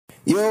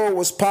Yo,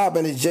 what's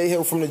poppin'? It's Jay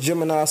Hill from the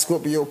Gemini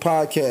Scorpio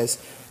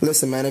podcast.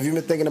 Listen, man, if you've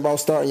been thinking about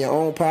starting your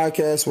own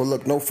podcast, well,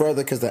 look no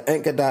further because the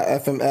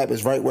Anchor.fm app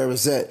is right where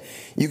it's at.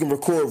 You can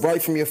record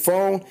right from your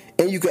phone,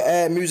 and you can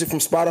add music from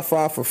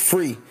Spotify for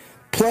free.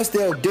 Plus,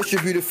 they'll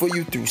distribute it for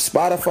you through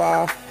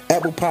Spotify,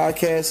 Apple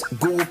Podcasts,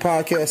 Google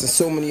Podcasts, and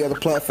so many other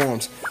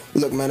platforms.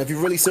 Look, man, if you're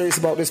really serious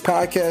about this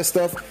podcast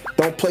stuff,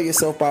 don't play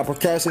yourself by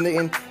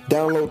procrastinating.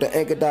 Download the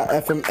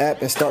Anchor.fm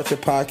app and start your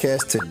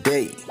podcast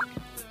today.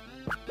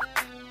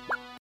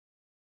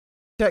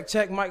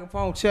 Check,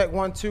 microphone, check,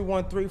 1, 2,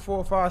 1, 3,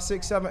 4, 5,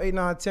 6, 7, 8,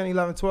 9, 10,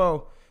 11,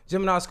 12.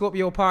 Gemini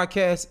Scorpio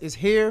podcast is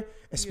here.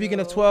 And speaking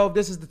of 12,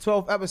 this is the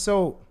 12th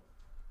episode.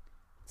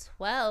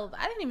 12?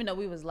 I didn't even know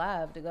we was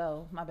live to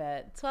go. My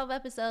bad. 12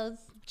 episodes.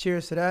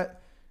 Cheers to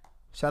that.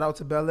 Shout out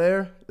to Bel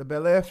Air, the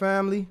Bel Air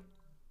family.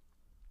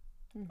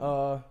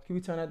 Can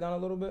we turn that down a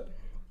little bit?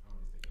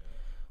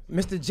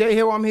 Mr. J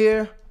Hill, I'm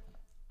here.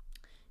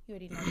 You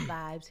already know the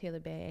vibes. Healer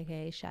Bay,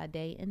 aka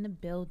Sade, in the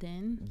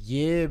building.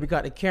 Yeah, we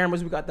got the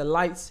cameras, we got the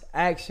lights,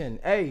 action.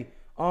 Hey,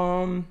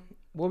 do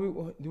we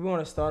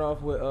want to start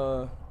off with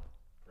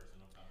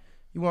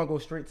you want to go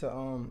straight to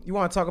you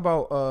want to talk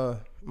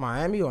about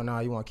Miami or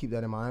nah? You want to keep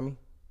that in Miami?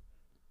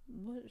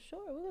 Well, sure,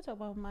 we're gonna talk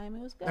about Miami.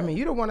 What's good? I mean,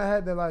 you don't want to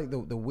have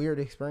the weird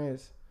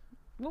experience.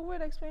 What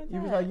weird experience? You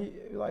was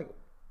like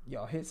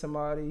y'all hit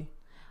somebody.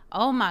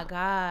 Oh my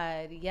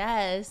God,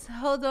 yes.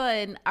 Hold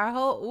on. Our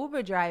whole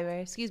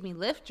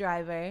Lyft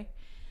driver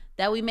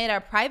that we made our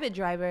private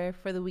driver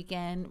for the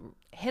weekend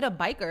hit a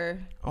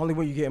biker. Only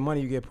when you get money,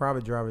 you get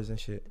private drivers and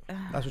shit.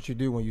 That's what you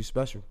do when you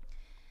special.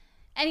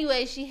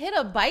 Anyway, she hit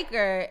a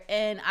biker,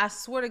 and I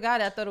swear to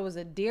God, I thought it was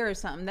a deer or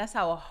something. That's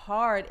how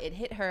hard it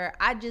hit her.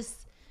 I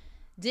just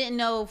didn't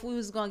know if we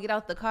was going to get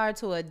out the car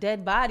to a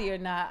dead body or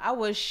not. I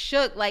was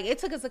shook. Like, it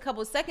took us a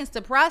couple seconds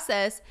to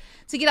process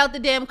to get out the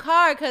damn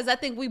car because I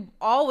think we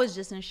all was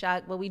just in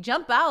shock. But we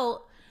jump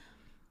out.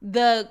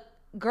 The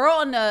girl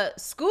on the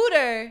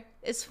scooter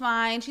is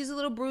fine. She's a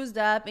little bruised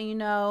up. And,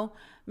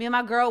 me and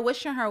my girl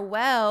wishing her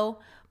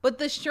well. But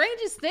the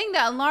strangest thing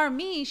that alarmed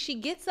me, she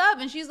gets up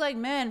and she's like,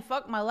 man,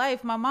 fuck my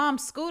life. My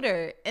mom's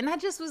scooter. And I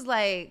just was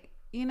like,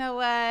 you know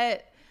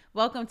what?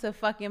 Welcome to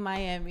fucking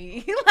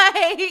Miami.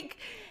 Like,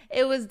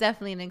 it was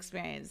definitely an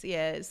experience.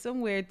 Yeah, some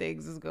weird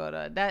things was going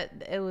on.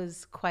 It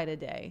was quite a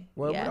day.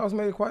 Well, yeah. What else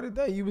made it quite a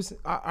day?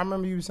 I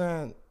remember you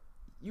saying,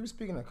 you were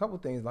speaking a couple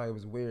things like it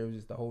was weird. It was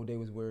just the whole day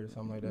was weird or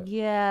something like that.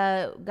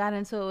 Yeah, got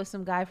into it with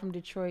some guy from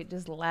Detroit,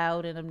 just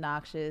loud and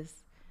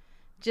obnoxious.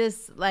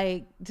 Just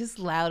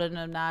loud and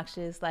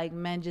obnoxious. Like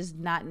men just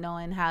not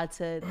knowing how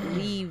to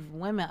leave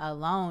women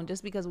alone.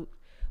 Just because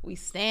we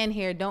stand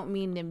here don't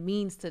mean it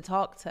means to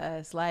talk to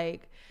us.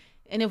 Like,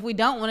 and if we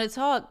don't want to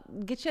talk,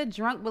 get your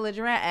drunk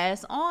belligerent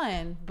ass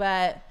on.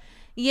 But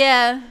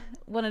yeah,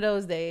 one of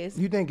those days.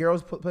 You think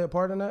girls play a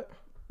part in that?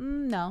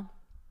 No.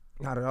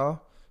 Not at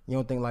all? You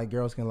don't think like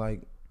girls can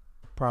like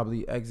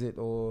probably exit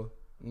or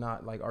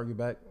not like argue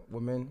back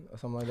with men or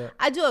something like that?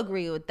 I do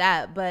agree with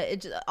that, but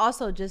it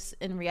also just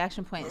in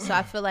reaction point. So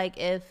I feel like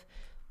if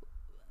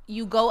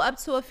you go up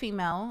to a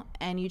female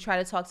and you try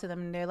to talk to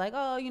them and they're like,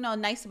 oh,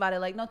 nice about it,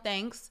 like, no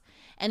thanks.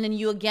 And then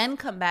you again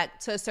come back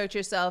to assert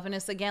yourself and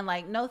it's again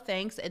like, no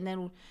thanks. And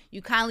then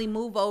you kindly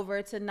move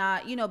over to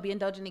not, be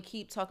indulgent and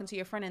keep talking to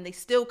your friend and they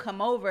still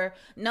come over,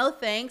 no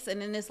thanks.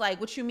 And then it's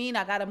like, what you mean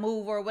I gotta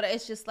move or what?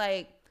 It's just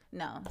like,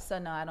 no. So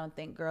no, I don't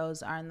think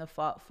girls are in the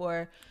fault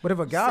for. But if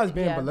a guy is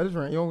being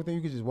belligerent, you don't think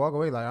you could just walk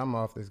away like, I'm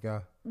off this guy?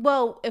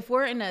 Well, if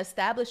we're in an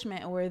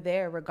establishment and we're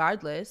there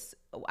regardless,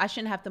 I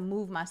shouldn't have to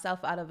move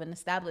myself out of an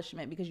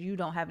establishment because you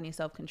don't have any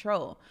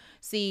self-control.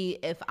 See,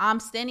 if I'm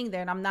standing there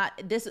and I'm not,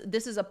 this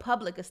is a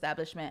public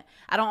establishment.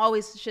 I don't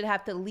always should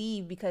have to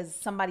leave because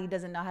somebody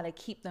doesn't know how to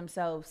keep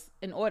themselves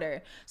in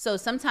order. So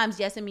sometimes,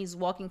 yes, it means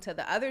walking to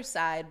the other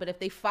side, but if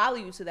they follow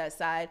you to that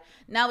side,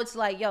 now it's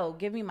like, yo,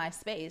 give me my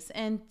space.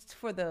 And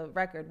for the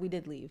record, we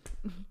did leave.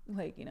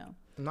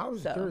 And I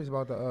was curious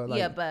about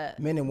the but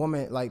men and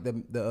women, like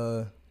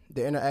the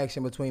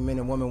interaction between men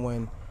and women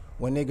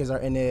when niggas are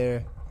in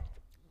there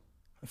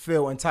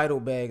feel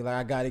entitled bag, like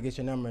I gotta get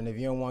your number, and if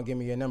you don't want to give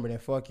me your number, then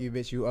fuck you,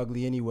 bitch, you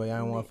ugly anyway, I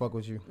don't want to fuck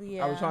with you.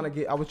 Yeah. I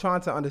was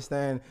trying to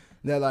understand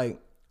that, like,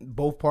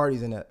 both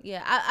parties in that.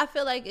 Yeah, I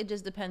feel like it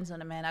just depends on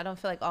the man. I don't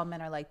feel like all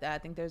men are like that. I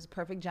think there's a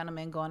perfect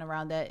gentleman going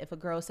around that if a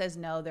girl says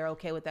no, they're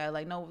okay with that.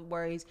 Like, no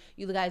worries,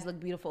 you guys look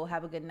beautiful,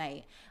 have a good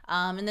night.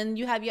 And then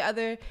you have your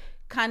other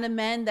kind of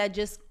men that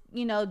just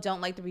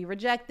don't like to be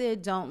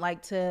rejected, don't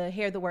like to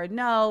hear the word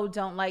no,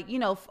 don't like,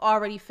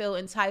 already feel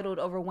entitled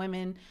over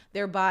women,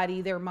 their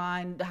body, their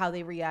mind, how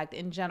they react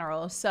in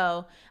general.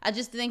 So I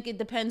just think it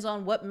depends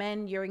on what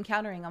men you're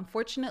encountering.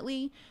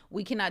 Unfortunately,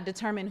 we cannot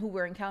determine who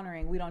we're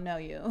encountering. We don't know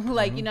you.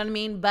 Like, you know what I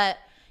mean? But,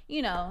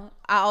 I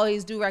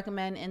always do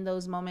recommend in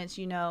those moments,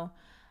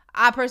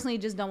 I personally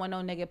just don't want no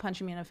nigga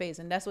punching me in the face.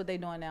 And that's what they're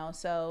doing now.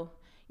 So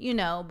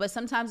but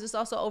sometimes it's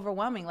also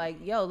overwhelming.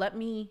 Like, yo, let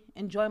me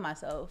enjoy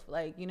myself.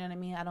 Like, you know what I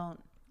mean? I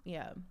don't,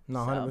 yeah.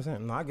 No,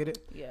 100%. No, I get it.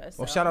 Yeah.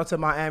 So. Well, shout out to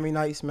Miami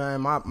Nights,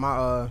 man.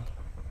 My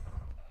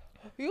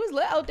You was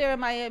lit out there in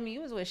Miami.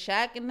 You was with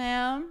Shaq and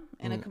them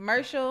in a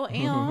commercial.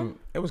 And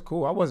It was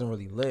cool. I wasn't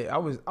really lit. I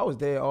was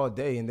there all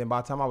day, and then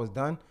by the time I was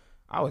done,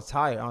 I was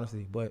tired,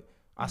 honestly. But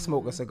I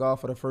smoked a cigar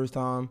for the first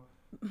time.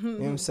 You know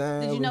what I'm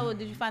saying?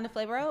 Did you find the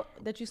flavor out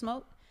that you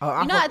smoked?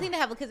 I I think they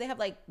have, because they have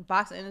like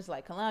boxing, and it's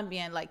like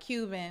Colombian, like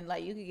Cuban,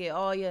 like you could get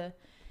all your.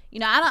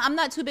 I'm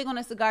not too big on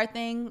the cigar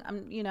thing.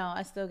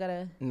 I still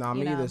gotta. Nah,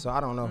 me either. So I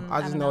don't know.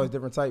 I just know it's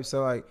different types.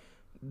 So like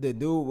the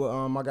dude,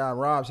 my guy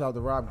Rob, shout out to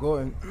Rob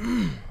Gordon.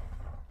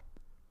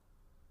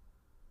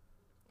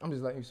 I'm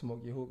just letting you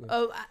smoke your hookah.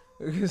 Oh,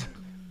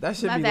 that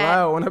should be bad.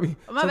 loud when I be.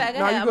 My bad.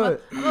 Go ahead. You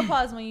good. I'm gonna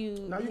pause when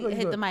you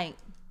hit the mic.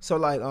 So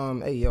like,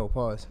 hey yo,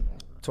 pause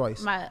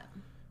twice. My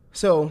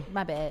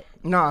bad.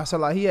 Nah, so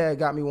like he had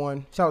got me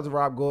one. Shout out to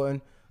Rob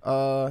Gordon.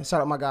 Shout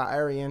out my guy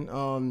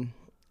Arian.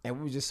 And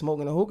we was just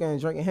smoking a hookah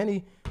and drinking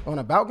Henny on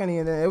a balcony,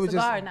 and then it was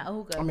cigar, just not a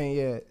hookah. I mean,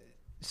 yeah,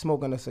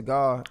 smoking a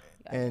cigar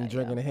and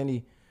drinking a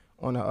Henny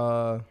on a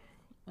on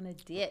a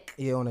deck.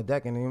 Yeah, on a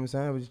deck, and you know what I'm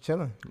saying? It was just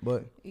chilling.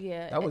 But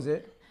yeah, that was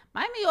it.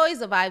 Miami always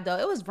a vibe though.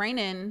 It was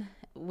raining,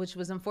 which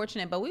was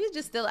unfortunate, but we was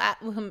just still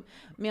at me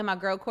and my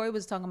girl Corey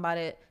was talking about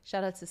it.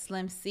 Shout out to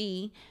Slim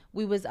C.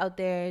 We was out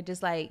there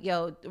just like,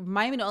 yo,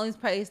 Miami the only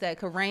place that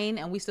could rain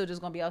and we still just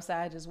gonna be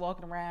outside just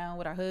walking around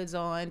with our hoods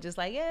on, just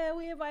like, yeah,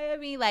 we in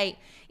Miami. Like,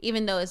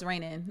 even though it's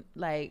raining,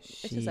 like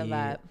it's just a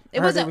vibe.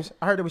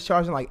 I heard it was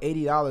charging like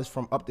 $80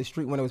 from up the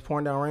street when it was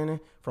pouring down raining,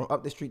 from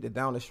up the street to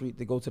down the street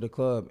to go to the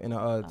club and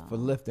for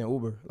Lyft and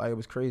Uber. Like, it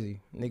was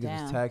crazy.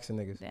 Niggas was taxing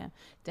niggas.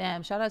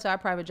 Damn. Shout out to our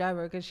private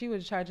driver, because she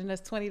was charging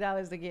us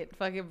 $20 to get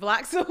fucking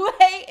blocks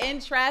away in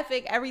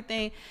traffic.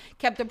 Everything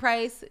kept the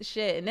price.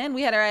 Shit. And then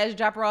we had our ass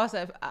drop her off.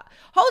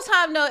 Whole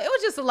time, no, it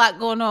was just a lot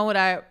going on with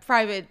our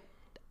private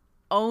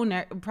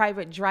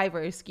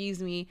driver,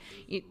 excuse me.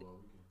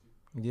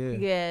 Yeah.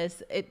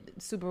 Yes,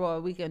 Super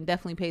Bowl weekend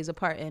definitely plays a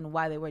part in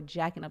why they were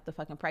jacking up the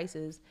fucking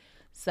prices.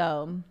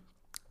 So,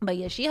 but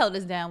yeah, she held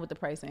us down with the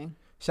pricing.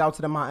 Shout out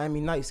to the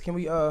Miami Knights. Can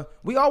we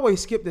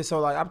always skip this,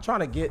 so like I'm trying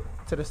to get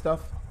to the stuff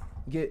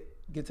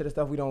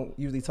we don't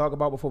usually talk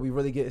about before we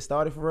really get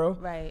started for real.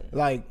 Right.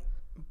 Like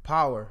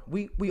power.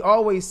 We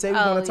always say we're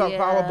gonna talk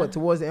power, but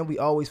towards the end we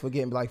always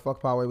forget and be like,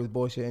 fuck power, it was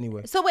bullshit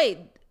anyway. So wait,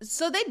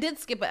 they did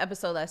skip an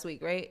episode last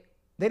week, right?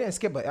 They didn't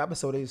skip an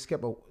episode. They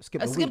skip a week.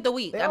 Skip the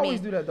week. They always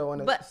do that though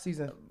in the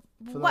season.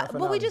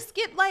 But we just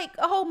skipped like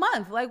a whole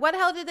month. Like, what the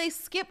hell did they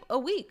skip a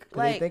week?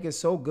 Like, they think it's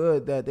so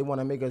good that they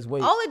want to make us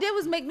wait. All it did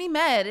was make me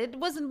mad. It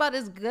wasn't about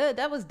as good.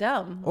 That was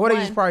dumb. Or they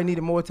just probably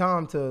needed more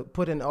time to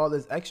put in all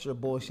this extra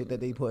bullshit that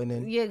they putting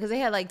in. Yeah, because they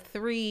had like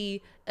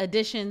 3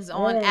 additions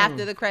on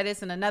after the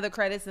credits and another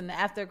credits and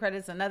after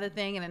credits another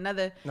thing and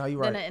another. No, you're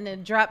right. And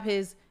then drop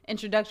his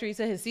introductory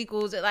to his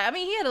sequels. Like, I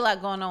mean, he had a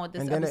lot going on with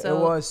this episode. And then it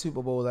was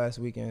Super Bowl last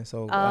weekend,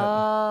 so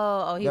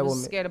he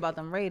was scared about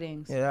them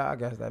ratings. Yeah, I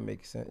guess that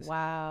makes sense.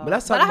 Wow.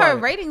 But I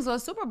heard ratings on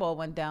Super Bowl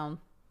went down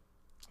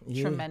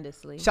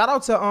tremendously. Shout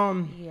out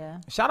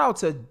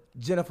to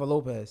Jennifer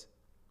Lopez.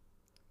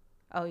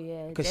 Oh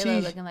yeah, J-Lo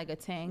looking like a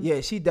ting.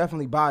 Yeah, she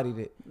definitely bodied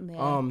it.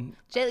 Yeah.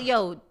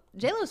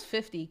 J-Lo's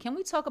 50. Can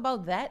we talk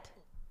about that?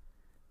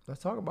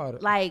 Let's talk about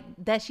it. Like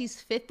that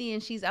she's 50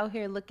 and she's out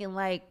here looking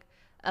like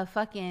a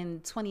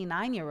fucking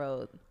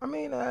 29-year-old. I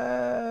mean,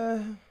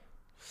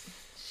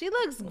 she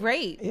looks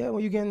great. Yeah,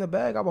 when you get in the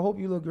bag, I would hope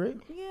you look great.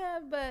 Yeah,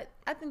 but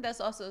I think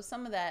that's also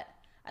some of that.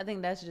 I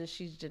think that's just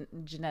she's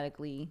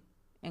genetically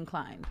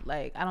inclined.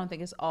 Like, I don't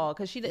think it's all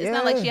because it's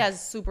not like she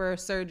has super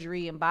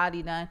surgery and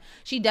body done.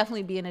 She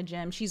definitely be in a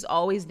gym. She's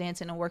always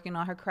dancing and working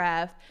on her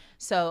craft.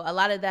 So a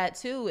lot of that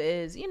too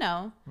is,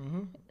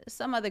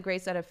 some other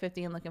greats that are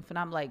 50 and looking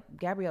phenomenal. Like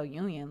Gabrielle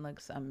Union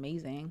looks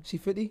amazing. She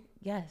 50?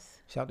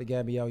 Yes. Shout out to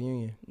Gabrielle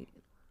Union.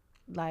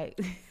 Like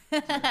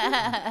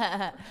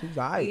she's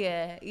alright.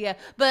 Yeah.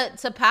 But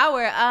to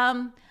Power,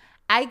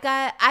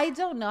 I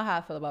don't know how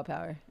I feel about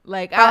Power.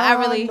 Like I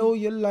really know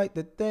you like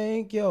to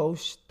think yo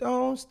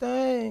don't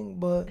stink,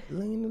 but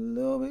lean a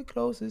little bit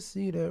closer,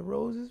 see that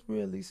roses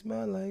really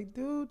smell like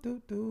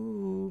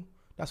do.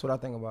 That's what I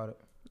think about it.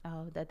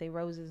 Oh, that they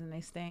roses and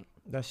they stink.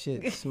 That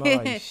shit smell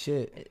like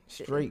shit.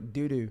 Straight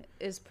doo-doo.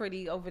 It's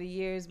pretty over the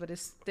years, but it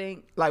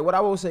stink. Like, what I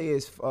will say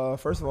is,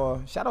 first of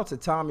all, shout out to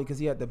Tommy because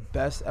he had the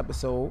best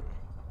episode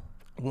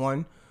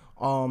 1.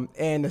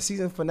 And the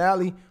season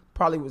finale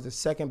probably was the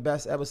second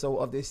best episode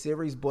of this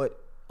series.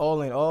 But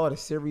all in all, the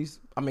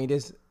series, I mean,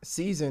 this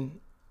season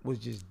was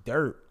just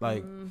dirt.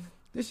 Like,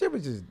 this shit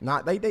was just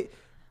not. Let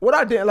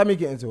me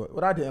get into it.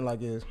 What I didn't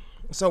like is,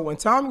 so when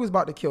Tommy was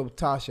about to kill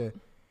Tasha,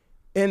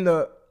 I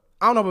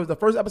don't know if it was the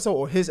first episode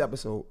or his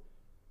episode.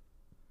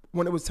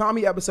 When it was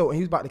Tommy's episode and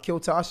he was about to kill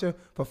Tasha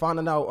for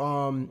finding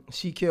out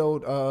she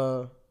killed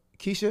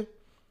Keisha,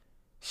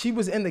 she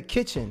was in the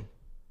kitchen.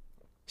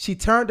 She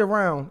turned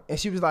around and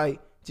she was like,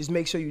 just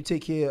make sure you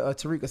take care of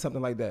Tariq or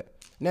something like that.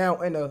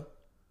 Now, in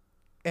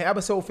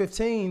episode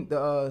 15,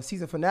 the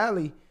season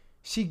finale,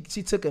 she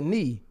took a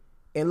knee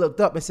and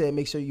looked up and said,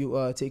 make sure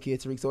you take care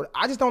of Tariq. So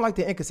I just don't like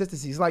the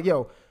inconsistencies. Like,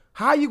 yo,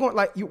 how are you going,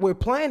 we're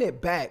playing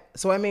it back,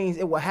 so that means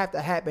it will have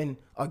to happen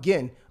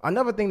again.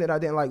 Another thing that I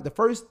didn't like,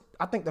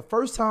 I think the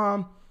first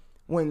time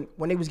when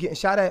they was getting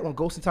shot at, when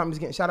Ghost and Tommy was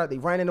getting shot at, they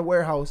ran in the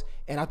warehouse,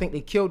 and I think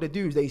they killed the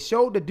dudes. They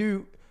showed the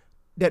dude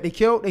that they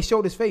killed. They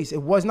showed his face.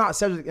 It was not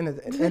Cedric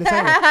Entertainment.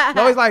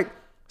 No,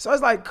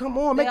 it's like, come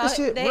on, make this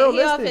shit realistic.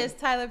 He off his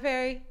Tyler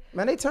Perry.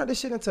 Man, they turned this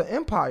shit into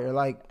Empire.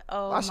 Like,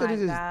 oh I my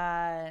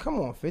God. Come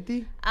on,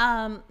 50.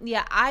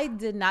 Yeah, I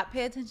did not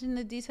pay attention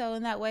to detail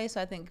in that way,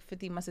 so I think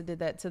 50 must have did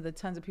that to the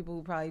tons of people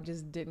who probably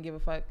just didn't give a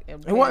fuck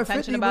and pay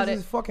attention about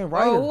it. Fucking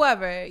writer. Or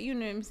whoever, you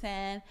know what I'm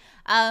saying?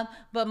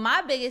 But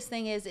my biggest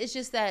thing is, it's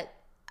just that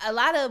a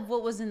lot of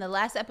what was in the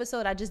last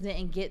episode, I just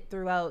didn't get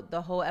throughout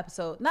the whole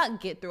episode.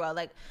 Not get throughout,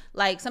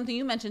 like something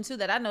you mentioned too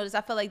that I noticed. I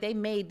felt like they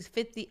made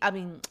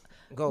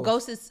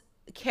Ghost's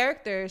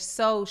character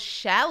so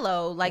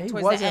shallow, like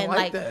towards the end,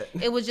 like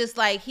it was just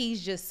like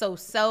he's just so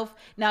self.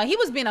 Now he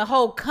was being a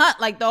whole cunt,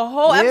 like the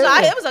whole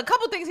episode. It was a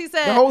couple things he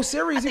said. The whole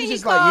series, he was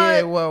just like,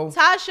 yeah, well.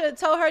 Tasha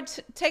told her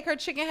to take her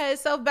chicken head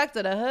self back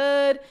to the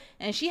hood,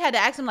 and she had to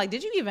ask him like,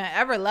 "Did you even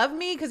ever love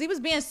me?" Because he was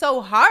being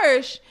so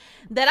harsh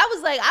that I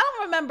was like, I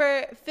don't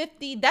remember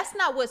 50. That's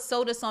not what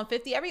sold us on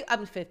 50.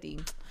 50.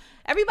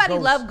 Everybody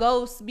loved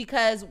Ghost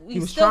because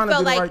we still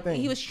felt like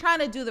he was trying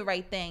to do the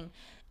right thing.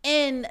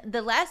 In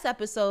the last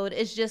episode,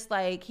 it's just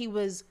like he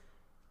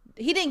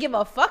didn't give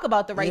a fuck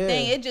about the right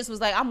thing. It just was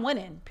like, I'm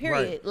winning,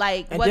 period. Right.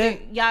 Like, and whether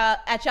y'all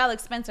at y'all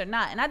expense or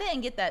not. And I didn't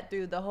get that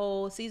through the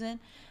whole season.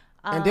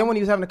 And then when he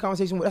was having a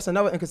conversation that's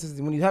another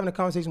inconsistency. When he was having a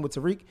conversation with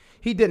Tariq,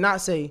 he did not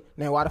say,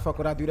 "Now, why the fuck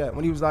would I do that?"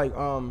 When he was like,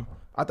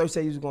 I thought you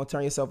said you was going to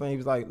turn yourself in. He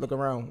was like, look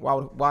around.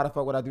 Why the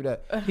fuck would I do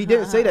that? He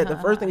didn't say that. The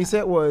first thing he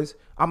said was,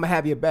 I'm going to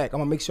have your back. I'm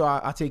going to make sure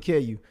I take care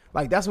of you.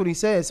 Like, that's what he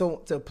said. So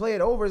to play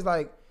it over is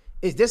like,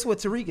 is this what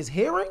Tariq is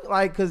hearing?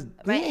 Like, because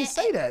he didn't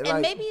say that.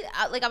 And maybe,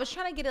 like, I was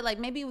trying to get it, like,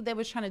 maybe they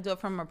was trying to do it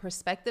from a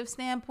perspective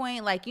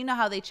standpoint. Like, you know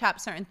how they chop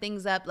certain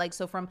things up? Like,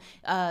 so from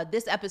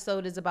this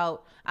episode is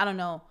about, I don't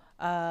know,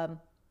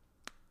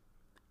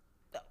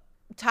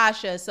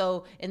 Tasha.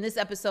 So in this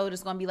episode,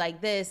 it's going to be like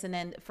this. And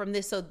then from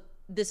this, so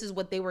this is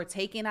what they were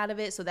taking out of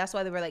it. So that's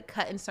why they were like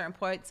cutting certain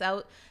parts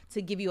out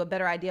to give you a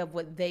better idea of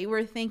what they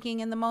were thinking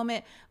in the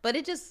moment. But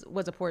it just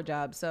was a poor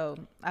job. So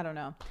I don't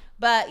know.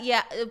 But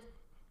yeah,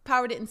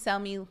 Power didn't sell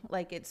me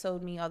like it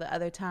sold me all the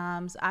other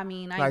times. I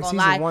mean, I ain't gonna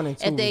lie. 1 and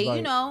 2 if they,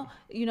 like,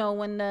 you know,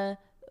 when the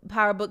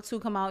Power Book 2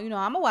 come out, you know,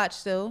 I'm gonna watch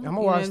still. I'm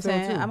gonna watch still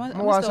too. I'm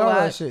gonna watch all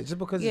that shit just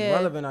because it's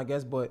relevant, I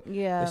guess. But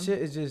the shit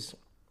is just.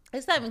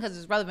 It's not even because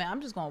it's relevant.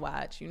 I'm just gonna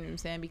watch. You know what I'm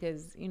saying?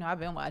 Because you know I've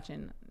been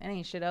watching. There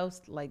ain't shit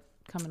else like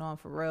coming on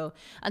for real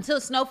until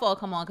Snowfall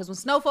come on. Because when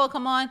Snowfall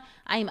come on,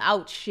 I am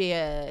out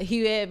shit.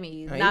 You hear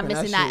me? Not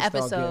missing that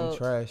episode.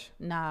 Trash.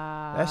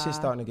 Nah, that shit's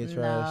starting to get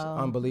trash.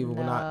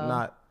 Unbelievable.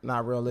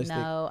 Not realistic.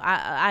 No,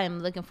 I am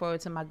looking forward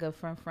to my good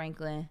friend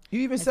Franklin. You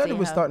even said it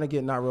was starting to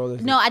get not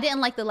realistic. No, I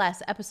didn't like the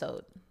last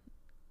episode.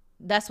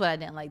 That's what I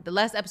didn't like. The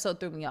last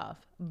episode threw me off.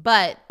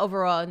 But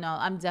overall, no,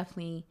 I'm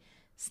definitely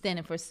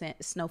standing for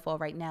Snowfall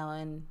right now,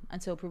 and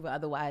until proven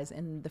otherwise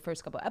in the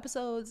first couple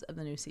episodes of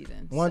the new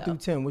season. 1 through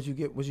 10, what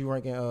you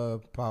ranking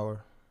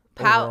Power?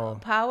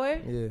 Power?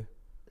 Yeah.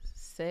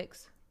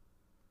 6.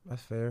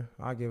 That's fair.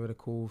 I'll give it a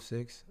cool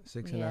 6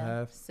 and a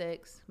half.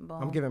 6.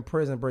 Boom. I'm giving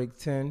Prison Break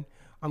 10.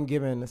 I'm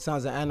giving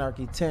Sons of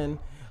Anarchy 10.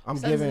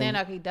 Sons of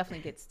Anarchy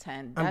definitely gets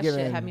 10. That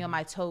shit had me on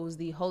my toes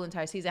the whole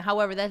entire season.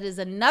 However, that is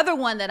another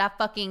one that I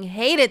fucking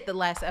hated the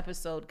last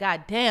episode.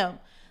 God damn.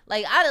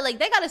 Like,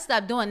 they gotta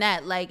stop doing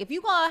that. Like, if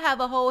you gonna have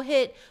a whole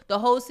hit the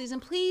whole season,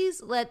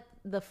 please let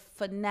the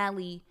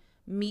finale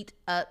meet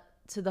up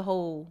to the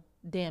whole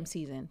damn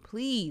season.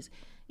 Please.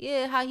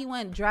 Yeah, how he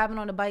went driving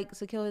on the bike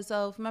to kill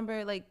himself.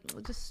 Remember? Like,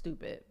 just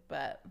stupid.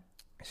 But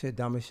shit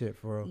dumb as shit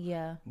for real.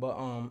 Yeah. But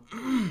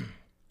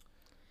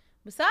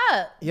what's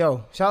up?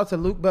 Yo, shout out to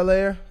Luke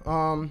Belair.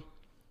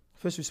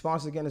 Official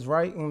sponsor getting us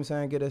right. You know what I'm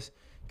saying? Get us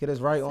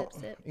right.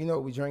 Sip. You know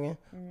what we drinking.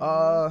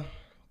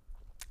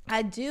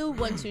 I do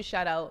want to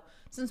shout out,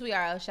 since we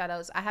are out of shout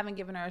outs, I haven't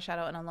given her a shout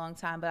out in a long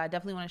time, but I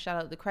definitely want to shout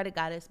out the Credit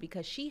Goddess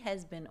because she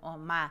has been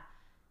on my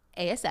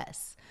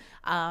ASS.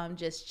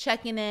 Just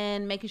checking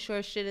in, making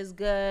sure shit is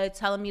good,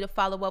 telling me to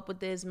follow up with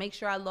this, make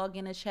sure I log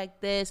in and check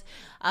this.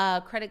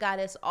 Credit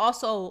Goddess,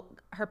 also,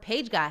 her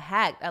page got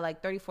hacked at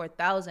like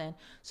 34,000.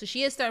 So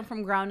she is starting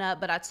from ground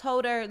up, but I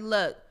told her,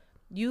 look,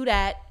 you've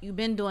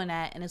been doing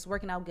that and it's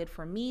working out good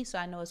for me. So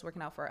I know it's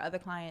working out for other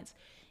clients.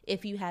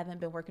 If you haven't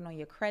been working on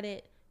your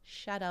credit,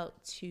 shout out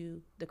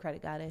to the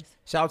Credit Goddess.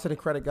 Shout out to the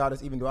Credit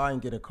Goddess, even though I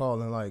didn't get a call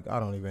in like, I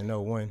don't even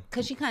know when.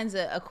 Because she kind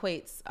of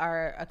equates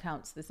our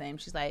accounts the same.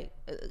 She's like,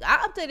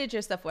 I updated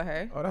your stuff with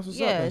her. Oh, that's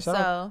what's up,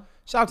 man.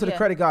 Shout out to the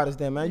Credit Goddess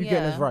then, man. You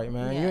getting this right,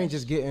 man. You ain't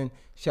just getting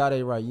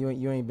Sade right. You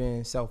ain't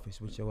being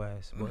selfish with your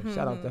ass. But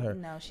shout out to her.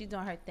 No, she's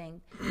doing her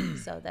thing.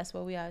 So that's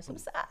where we are. So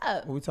what's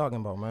up? What we talking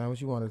about, man? What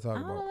you want to talk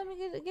about? Let me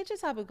get your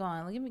topic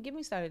going. Get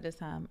me started this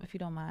time, if you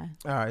don't mind.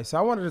 All right. So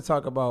I wanted to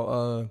talk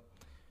about...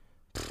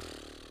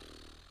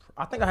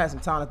 I think I had some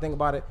time to think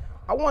about it.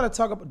 I want to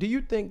talk about, do you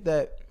think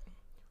that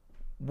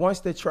once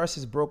the trust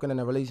is broken in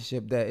a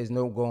relationship, that is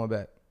no going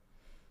back?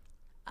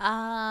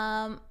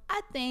 I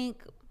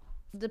think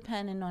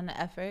depending on the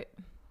effort.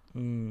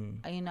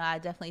 I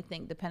definitely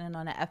think depending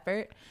on the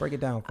effort. Break it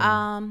down for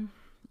me.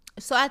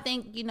 So I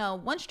think,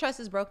 once trust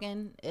is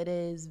broken, it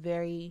is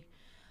very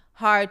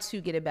hard to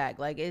get it back.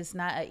 Like, it's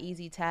not an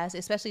easy task,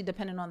 especially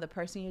depending on the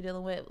person you're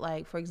dealing with.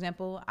 Like, for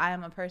example, I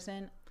am a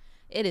person,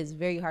 it is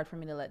very hard for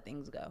me to let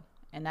things go.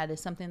 And that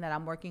is something that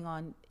I'm working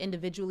on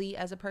individually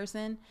as a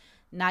person,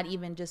 not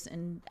even just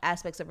in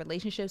aspects of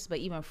relationships, but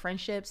even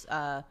friendships.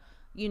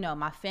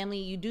 My family,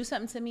 you do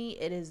something to me,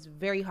 it is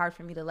very hard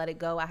for me to let it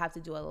go. I have to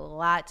do a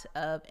lot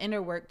of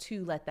inner work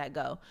to let that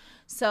go.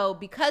 So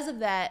because of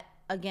that,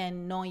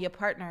 again, knowing your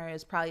partner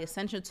is probably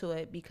essential to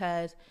it,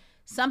 because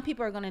some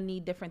people are going to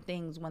need different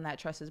things when that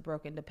trust is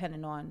broken,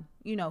 depending on,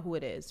 who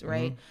it is,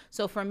 right?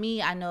 So for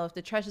me, I know if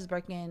the trust is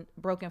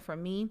broken for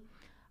me,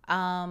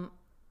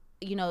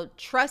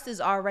 trust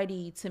is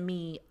already, to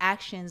me,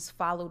 actions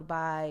followed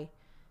by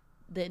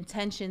the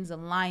intentions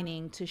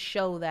aligning to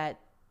show that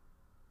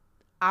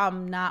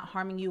I'm not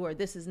harming you, or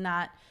this is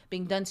not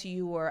being done to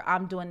you, or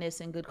I'm doing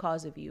this in good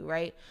cause of you,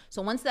 right?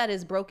 So once that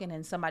is broken,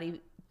 and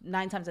somebody,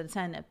 9 times out of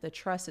 10, if the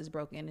trust is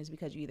broken, is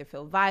because you either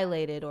feel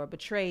violated or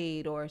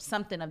betrayed or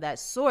something of that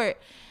sort,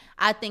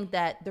 I think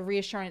that the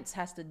reassurance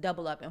has to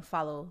double up and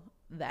follow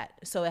that.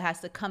 So it has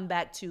to come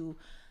back to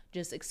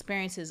just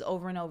experiences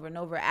over and over and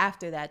over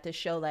after that to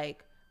show,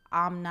 like,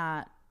 I'm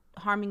not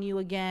harming you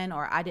again,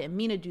 or I didn't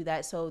mean to do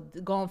that. So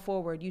going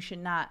forward, you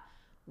should not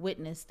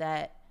witness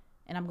that.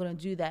 And I'm going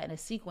to do that in a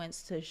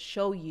sequence to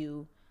show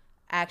you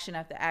action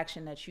after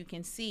action that you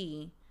can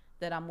see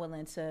that I'm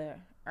willing to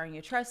earn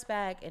your trust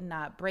back and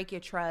not break your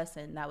trust,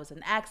 and that was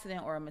an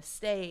accident or a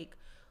mistake,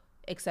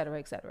 et cetera,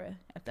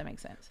 if that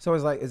makes sense. So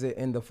it's like, is it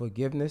in the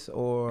forgiveness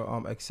or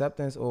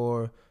acceptance,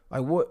 or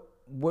like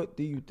what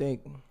do you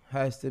think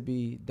has to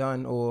be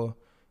done, or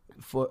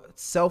for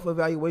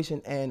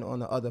self-evaluation and on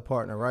the other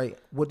partner, right?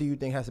 What do you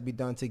think has to be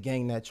done to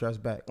gain that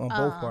trust back on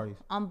both parties?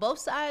 On both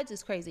sides,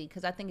 it's crazy,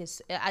 because I think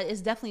it's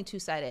definitely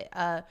two-sided.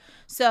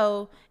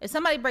 So if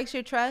somebody breaks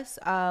your trust,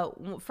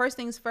 first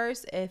things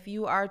first, if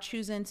you are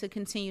choosing to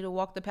continue to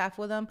walk the path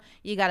with them,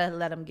 you got to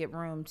let them get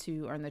room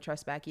to earn the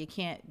trust back. You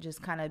can't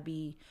just kind of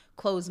be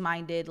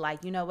closed-minded,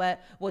 like, you know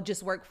what, we'll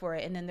just work for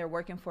it, and then they're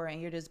working for it,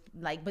 and you're just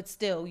like, but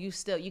still, you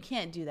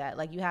can't do that.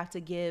 Like, you have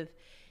to give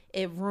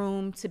it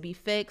room to be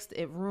fixed,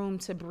 it room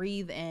to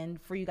breathe,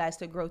 and for you guys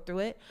to grow through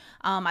it.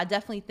 I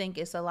definitely think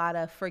it's a lot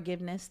of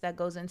forgiveness that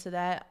goes into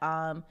that.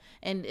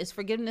 And it's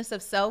forgiveness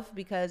of self,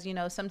 because,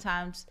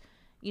 sometimes,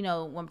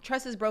 when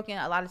trust is broken,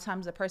 a lot of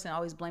times the person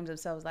always blames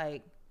themselves,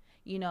 like,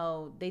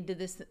 they did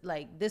this,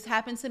 like, this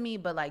happened to me,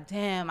 but like,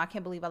 damn, I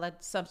can't believe I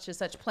let such and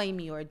such play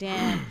me, or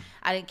damn,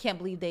 can't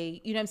believe they,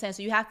 you know what I'm saying?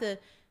 So you have to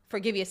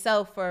forgive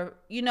yourself for,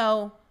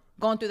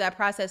 going through that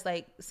process.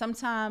 Like,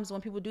 sometimes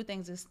when people do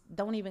things, it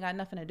don't even got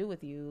nothing to do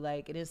with you.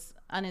 Like, it is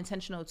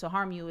unintentional to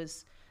harm you,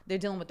 is they're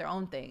dealing with their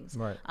own things.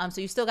 Right. So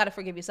you still got to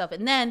forgive yourself.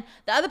 And then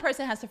the other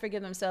person has to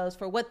forgive themselves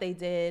for what they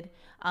did.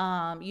 You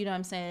know what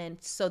I'm saying?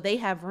 So they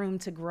have room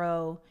to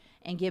grow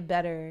and get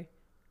better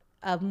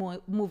of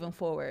moving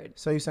forward.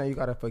 So you're saying you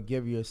got to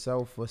forgive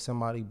yourself for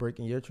somebody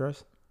breaking your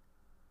trust?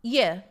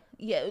 Yeah.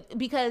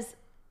 Because,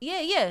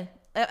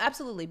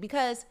 absolutely.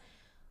 Because,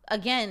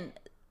 again,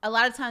 a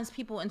lot of times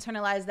people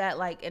internalize that,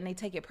 like, and they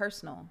take it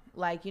personal.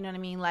 Like, you know what I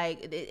mean?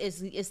 Like,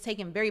 it's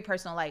taken very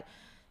personal. Like,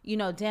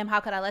 damn, how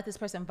could I let this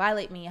person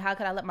violate me? How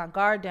could I let my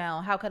guard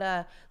down? How could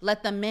I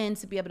let them in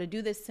to be able to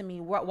do this to me?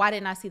 Why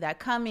didn't I see that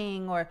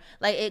coming? Or,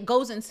 like, it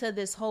goes into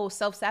this whole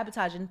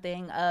self-sabotaging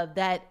thing of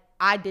that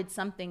I did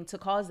something to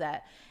cause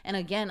that. And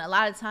again, a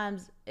lot of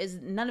times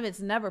none of it's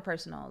never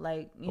personal.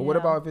 Like, what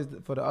about if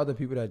it's for the other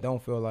people that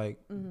don't feel like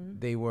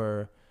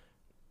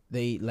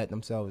they let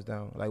themselves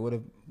down? Like, what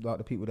about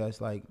the people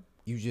that's like,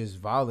 you just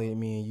violated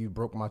me and you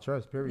broke my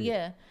trust, period?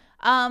 Yeah.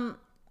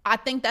 I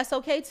think that's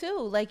okay too.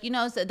 Like,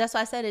 so that's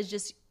why I said, it's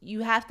just,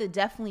 you have to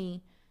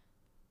definitely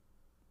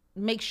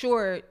make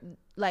sure,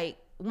 like,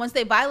 once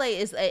they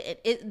violate,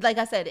 it like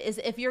I said, is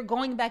if you're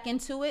going back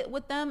into it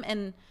with them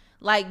and,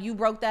 like, you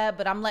broke that,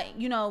 but I'm like,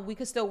 we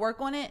could still work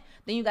on it,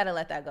 then you got to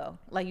let that go.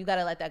 Like, you got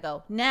to let that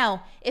go.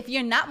 Now, if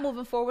you're not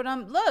moving forward,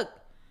 look,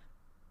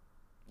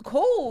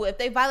 cool. If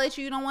they violate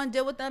you, you don't want to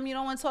deal with them, you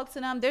don't want to talk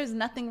to them, there's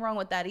nothing wrong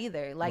with that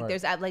either. Like, right.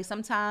 There's, like,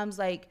 sometimes,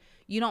 like,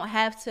 you don't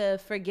have to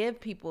forgive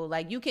people.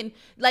 Like, you could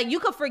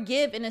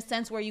forgive in a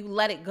sense where you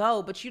let it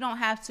go, but you don't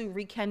have to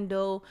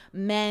rekindle,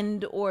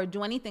 mend, or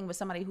do anything with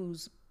somebody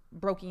who's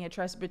broken your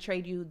trust,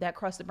 betrayed you, that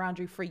crossed the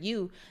boundary for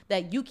you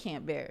that you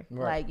can't bear.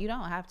 Right. Like, you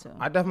don't have to.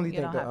 I definitely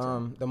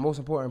think the most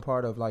important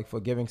part of, like,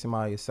 forgiving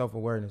somebody is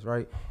self-awareness,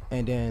 right?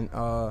 And then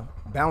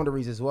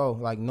boundaries as well,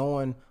 like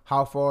knowing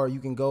how far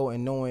you can go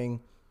and knowing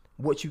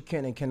what you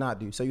can and cannot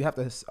do. So you have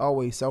to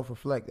always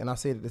self-reflect. And I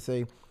say that to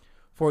say,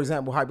 for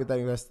example,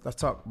 hypothetically, let's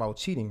talk about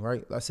cheating,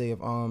 right? Let's say if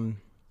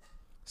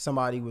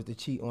somebody was to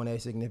cheat on their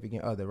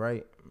significant other,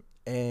 right?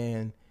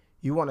 And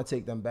you want to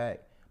take them back.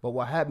 But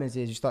what happens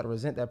is you start to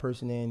resent that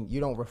person and you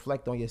don't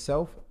reflect on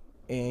yourself,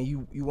 and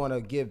you want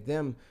to give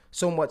them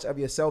so much of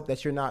yourself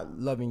that you're not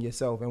loving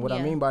yourself. And what I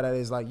mean by that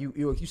is, like,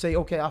 you say,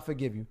 okay, I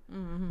forgive you.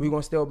 Mm-hmm. We're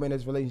going to still be in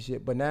this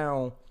relationship. But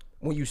now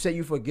when you say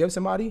you forgive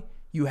somebody,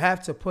 you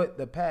have to put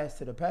the past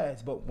to the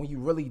past. But when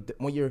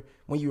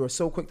you are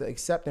so quick to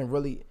accept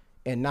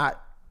and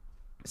not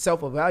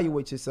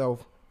self-evaluate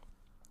yourself,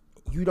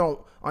 you don't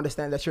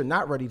understand that you're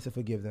not ready to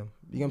forgive them.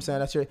 You know what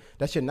I'm saying?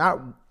 That you're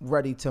not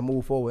ready to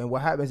move forward. And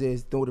what happens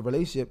is through the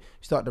relationship,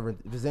 you start to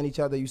resent each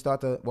other. You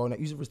start to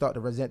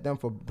resent them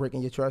for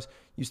breaking your trust.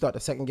 You start to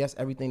second guess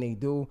everything they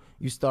do.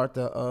 You start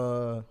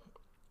to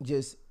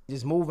just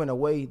move in a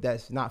way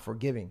that's not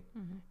forgiving.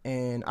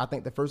 And I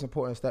think the first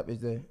important step is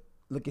to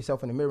look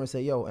yourself in the mirror and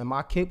say, yo, am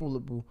I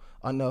capable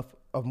enough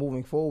of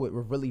moving forward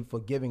with really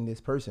forgiving this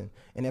person?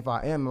 And if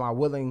I am I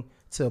willing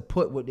to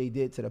put what they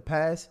did to the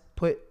past,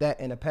 put that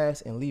in the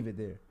past and leave it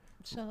there?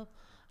 So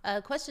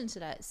question to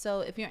that. So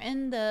if you're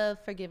in the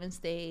forgiving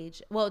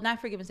stage, well, not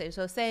forgiving stage.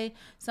 So say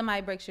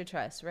somebody breaks your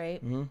trust,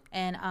 right?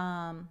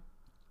 And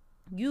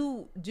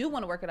you do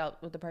want to work it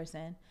out with the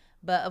person.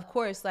 But of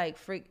course, like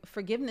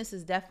forgiveness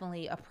is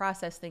definitely a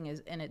process thing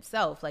in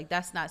itself. Like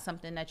that's not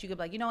something that you could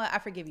be like, you know what, I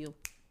forgive you.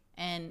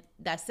 And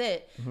that's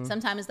it.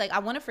 Sometimes it's like, I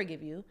want to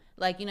forgive you.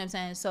 Like, you know what I'm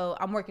saying? So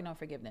I'm working on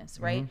forgiveness,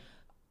 right?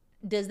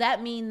 Does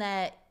that mean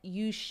that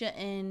you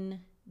shouldn't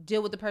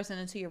deal with the person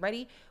until you're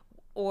ready?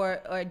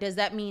 Or does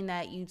that mean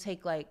that you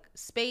take like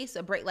space,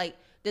 a break? Like,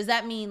 does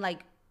that mean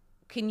like,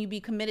 can you be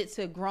committed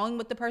to growing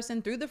with the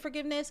person through the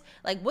forgiveness?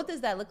 Like, what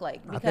does that look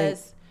like?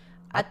 Because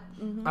I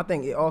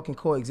think it all can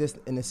coexist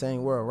in the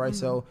same world, right?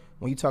 So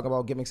when you talk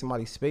about giving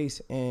somebody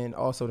space, and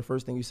also the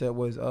first thing you said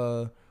was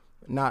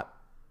not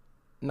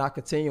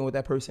continuing with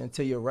that person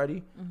until you're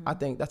ready. I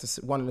think that's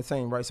one and the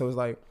same, right? So it's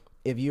like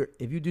if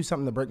you do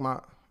something to break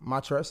my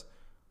trust,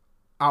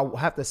 I'll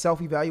have to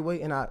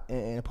self-evaluate,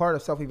 and part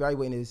of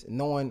self-evaluating is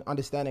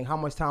understanding how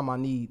much time I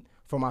need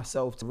for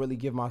myself to really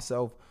give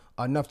myself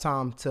enough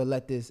time to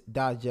let this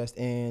digest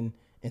and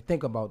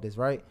think about this,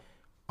 right?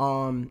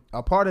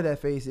 A part of that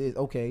phase is,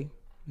 okay,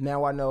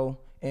 now I know,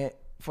 and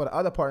for the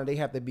other partner, they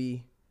have to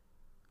be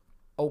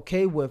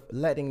okay with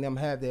letting them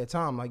have their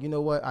time. Like, you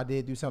know what, I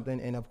did do something,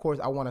 and of course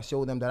I want to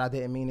show them that I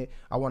didn't mean it.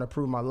 I want to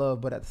prove my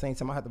love, but at the same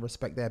time I have to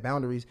respect their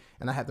boundaries,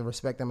 and I have to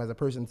respect them as a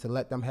person to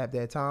let them have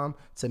their time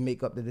to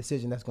make up the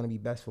decision that's going to be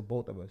best for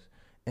both of us.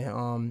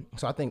 And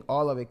so I think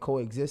all of it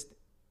coexists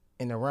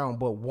in the realm.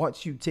 But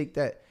once you take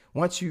that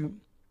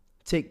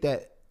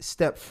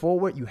step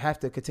forward, you have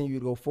to continue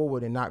to go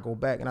forward and not go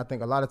back. And I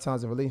think a lot of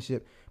times in a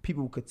relationship,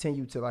 people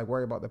continue to like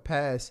worry about the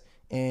past,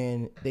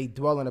 and they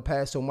dwell in the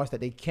past so much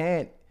that they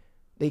can't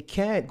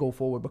go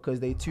forward because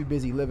they too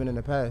busy living in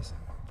the past.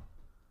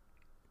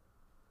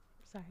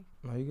 Sorry.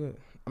 No, you good.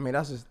 I mean,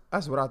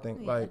 that's what I think.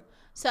 Yeah. Like,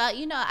 so,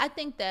 you know, I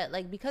think that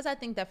like, because I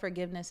think that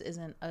forgiveness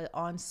isn't a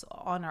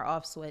on or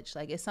off switch.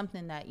 Like, it's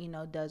something that, you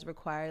know, does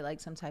require like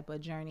some type of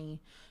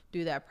journey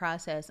through that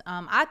process.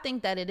 I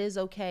think that it is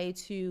okay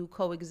to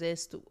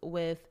coexist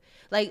with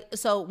like,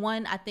 so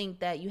one, I think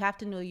that you have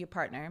to know your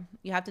partner.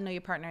 You have to know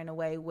your partner in a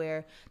way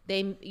where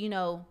they, you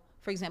know,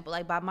 for example,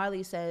 like Bob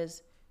Marley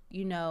says,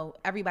 you know,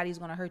 everybody's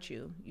going to hurt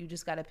you. You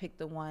just got to pick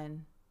the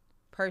one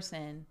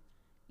person,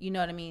 you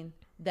know what I mean,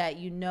 that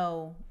you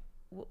know.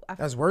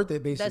 That's worth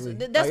it, basically.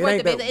 That's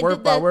like, worth it.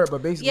 Word by word,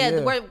 but basically, yeah.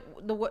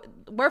 The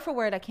word for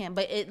word I can't,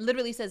 but it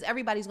literally says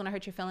everybody's going to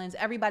hurt your feelings.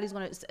 Everybody's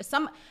going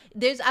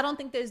to, I don't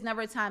think there's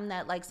never a time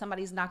that like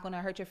somebody's not going to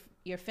hurt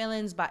your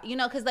feelings, but you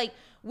know, cause like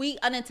we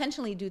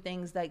unintentionally do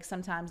things like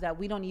sometimes that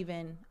we don't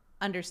even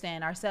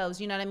understand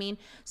ourselves, you know what I mean?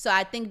 So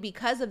I think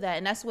because of that,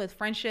 and that's with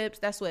friendships,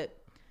 that's with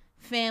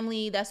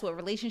family, that's what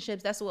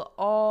relationships, that's what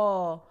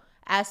all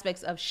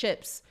aspects of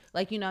ships,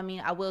 like, you know what I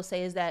mean, I will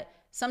say is that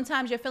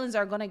sometimes your feelings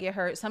are going to get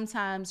hurt,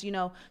 sometimes, you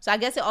know, so I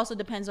guess it also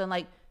depends on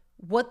like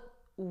what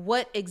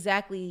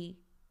exactly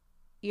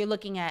you're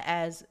looking at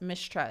as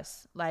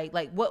mistrust, like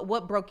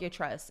what broke your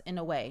trust in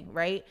a way,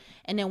 right?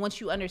 And then once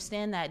you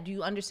understand that, do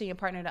you understand your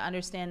partner to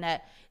understand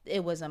that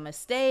it was a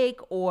mistake,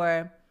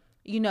 or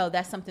you know,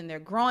 that's something they're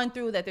growing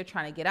through, that they're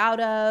trying to get out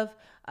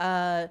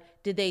of?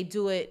 Did they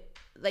do it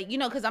like, you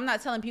know, because I'm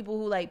not telling people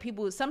who like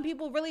some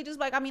people really just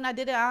like, I mean, I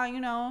did it,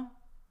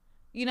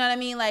 you know what I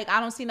mean? Like, I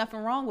don't see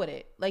nothing wrong with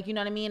it. Like, you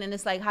know what I mean? And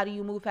it's like, how do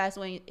you move past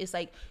when it's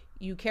like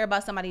you care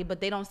about somebody,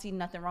 but they don't see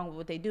nothing wrong with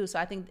what they do? So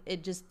I think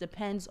it just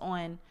depends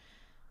on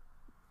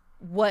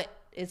what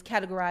is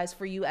categorized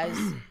for you as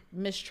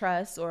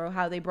mistrust or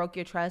how they broke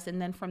your trust.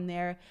 And then from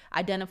there,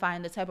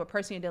 identifying the type of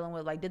person you're dealing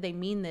with. Like, did they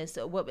mean this?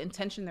 What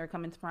intention they're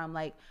coming from?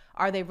 Like,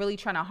 are they really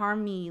trying to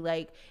harm me?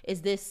 Like,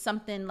 is this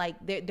something like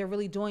they're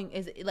really doing?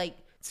 Is it like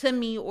to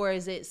me, or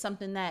is it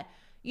something that,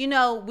 you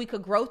know, we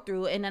could grow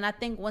through? And then I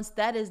think once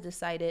that is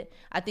decided,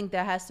 I think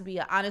there has to be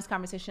an honest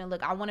conversation.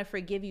 Look, I want to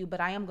forgive you,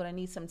 but I am going to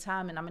need some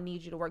time, and I'm going to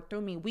need you to work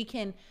through me. We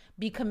can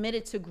be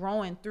committed to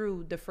growing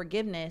through the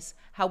forgiveness.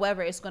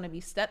 However, it's going to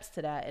be steps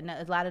to that. And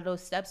a lot of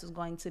those steps is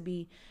going to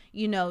be,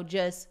 you know,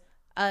 just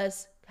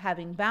us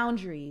having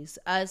boundaries,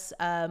 us,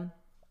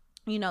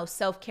 you know,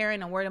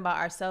 self-caring and worrying about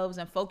ourselves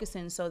and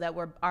focusing so that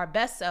we're our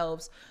best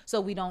selves, so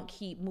we don't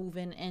keep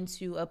moving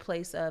into a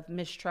place of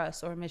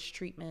mistrust or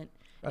mistreatment.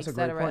 That's a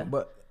great point.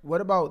 But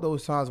what about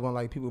those times when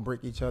like people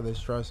break each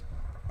other's trust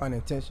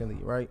unintentionally,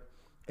 right?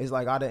 It's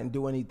like, I didn't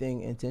do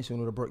anything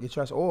intentional to break your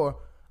trust, or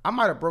I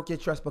might have broke your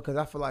trust because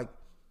I feel like,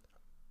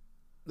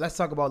 let's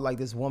talk about like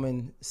this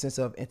woman sense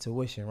of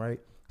intuition, right?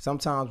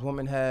 Sometimes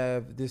women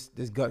have this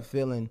gut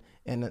feeling,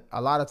 and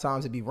a lot of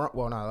times it be wrong.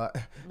 Well, not a lot.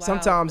 Wow,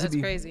 sometimes that's it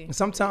be crazy.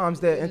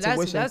 Sometimes their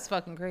intuition. That's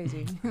fucking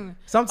crazy.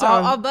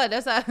 Sometimes, but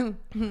that's not.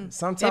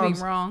 sometimes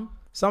it be wrong.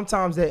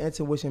 Sometimes their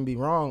intuition be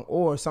wrong,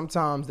 or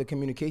sometimes the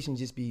communication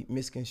just be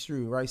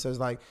misconstrued, right? So it's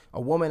like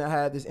a woman that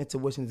had this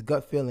intuition, this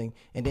gut feeling,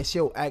 and then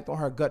she'll act on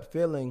her gut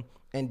feeling,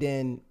 and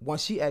then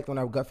once she act on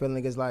her gut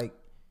feeling, it's like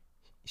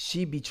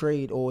she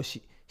betrayed or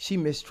she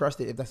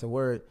mistrusted, if that's a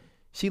word.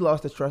 She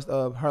lost the trust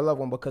of her loved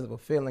one because of a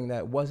feeling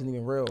that wasn't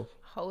even real.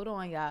 Hold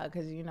on, y'all,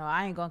 because,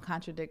 I ain't going to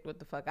contradict what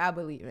the fuck I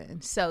believe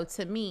in. So,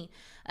 to me,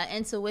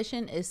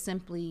 intuition is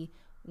simply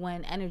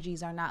when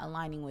energies are not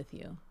aligning with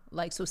you.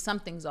 Like, so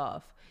something's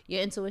off.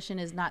 Your intuition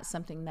is not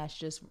something that's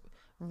just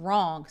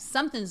wrong.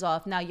 Something's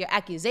off. Now, your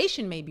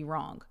accusation may be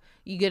wrong.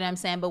 You get what I'm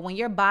saying? But when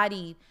your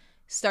body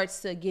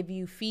starts to give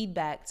you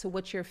feedback to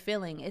what you're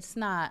feeling, it's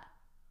not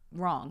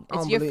wrong.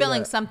 It's you're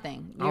feeling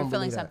something. You're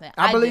feeling something.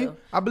 I believe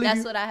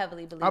that's what I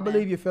heavily believe. I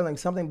believe you're feeling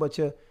something, but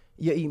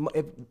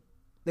if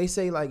they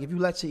say like if you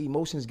let your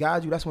emotions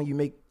guide you, that's when you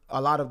make a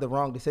lot of the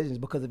wrong decisions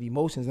because of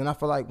emotions. And I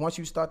feel like once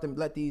you start to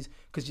let these,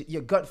 because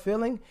your gut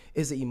feeling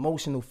is an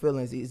emotional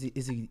feeling,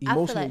 is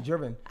emotionally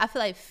driven. I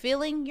feel like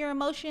feeling your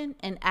emotion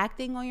and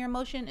acting on your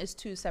emotion is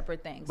two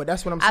separate things. But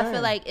that's what I'm saying. I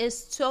feel like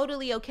it's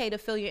totally okay to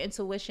feel your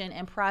intuition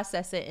and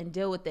process it and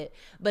deal with it.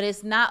 But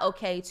it's not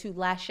okay to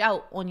lash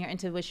out on your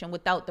intuition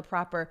without the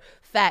proper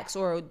facts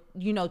or,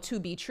 to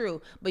be true.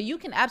 But you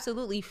can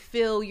absolutely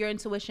feel your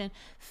intuition,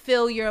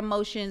 feel your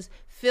emotions,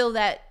 feel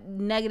that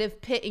negative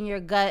pit in your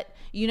gut,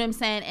 you know what I'm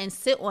saying, and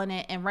sit on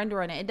it and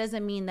render on it. It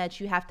doesn't mean that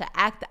you have to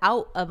act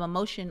out of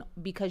emotion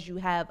because you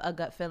have a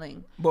gut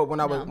feeling. But when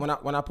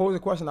I posed the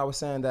question, I was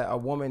saying that a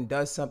woman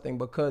does something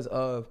because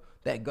of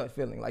that gut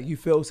feeling. Like you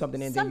feel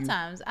something and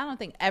sometimes I don't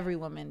think every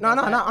woman No,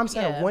 I'm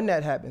saying when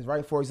that happens,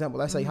 right? For example,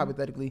 let's say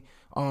hypothetically,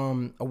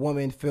 a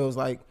woman feels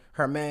like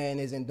her man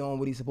isn't doing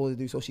what he's supposed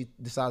to do, so she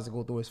decides to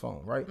go through his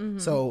phone, right?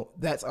 So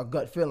that's a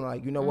gut feeling,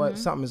 like, you know what,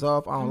 something is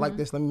off, I don't like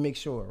this, let me make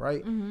sure,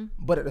 right?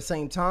 But at the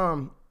same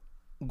time,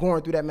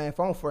 going through that man's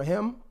phone for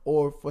him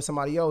or for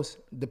somebody else,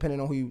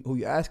 depending on who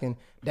you're asking,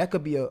 that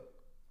could be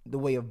the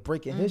way of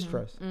breaking his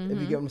trust, if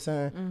you get what I'm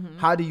saying.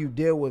 How do you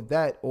deal with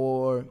that,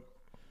 or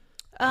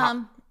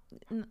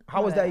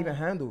how is that even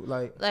handled?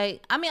 Like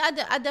I mean,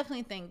 I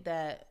definitely think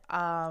that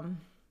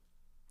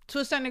to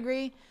a certain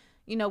degree,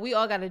 we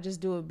all got to just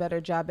do a better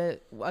job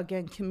at,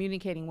 again,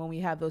 communicating when we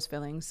have those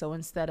feelings. So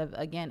instead of,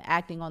 again,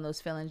 acting on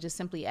those feelings, just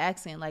simply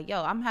asking like,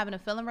 yo, I'm having a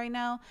feeling right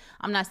now.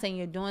 I'm not saying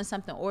you're doing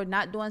something or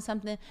not doing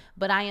something,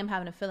 but I am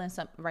having a feeling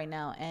right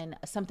now and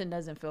something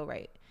doesn't feel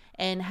right.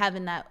 And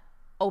having that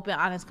open,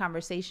 honest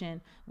conversation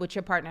with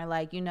your partner,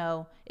 like,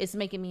 it's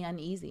making me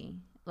uneasy.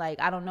 Like,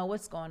 I don't know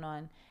what's going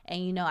on.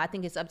 And, I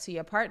think it's up to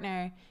your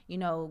partner,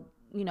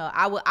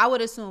 I would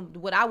assume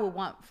what I would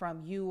want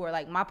from you or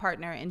like my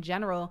partner in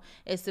general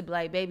is to be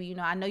like, baby,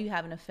 I know you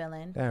having a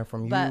feeling. Damn,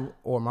 from you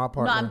or my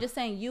partner. No, I'm just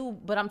saying you,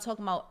 but I'm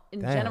talking about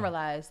in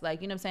generalized,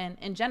 like, you know what I'm saying?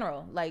 In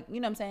general, like, you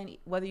know what I'm saying?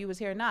 Whether you was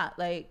here or not,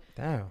 like,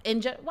 damn.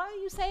 Why are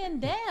you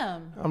saying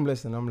damn? I'm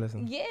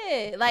listening.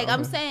 Yeah, like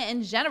I'm saying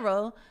in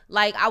general,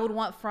 like I would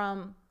want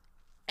from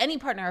any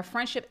partner, a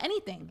friendship,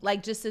 anything,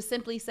 like just to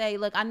simply say,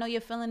 look, I know your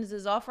feelings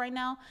is off right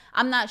now.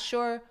 I'm not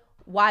sure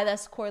why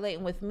that's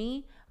correlating with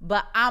me,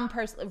 but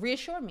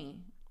reassure me.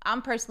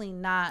 I'm personally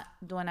not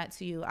doing that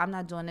to you. I'm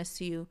not doing this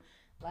to you,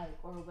 like,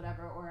 or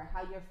whatever, or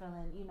how you're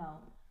feeling,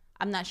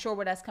 I'm not sure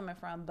where that's coming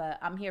from, but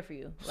I'm here for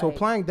you. So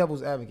playing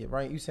devil's advocate,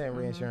 right? You saying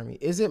reassuring me.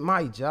 Is it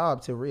my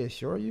job to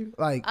reassure you?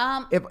 Like,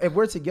 if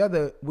we're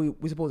together, we're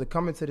supposed to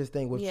come into this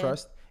thing with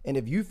trust. And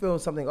if you feel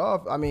something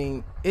off, I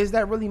mean, is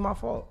that really my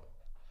fault?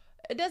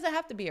 It doesn't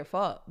have to be your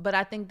fault, but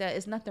I think that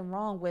it's nothing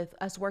wrong with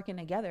us working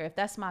together. If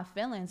that's my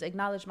feelings,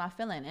 acknowledge my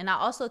feeling. And I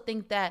also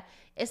think that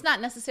it's not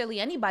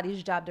necessarily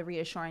anybody's job to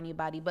reassure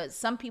anybody, but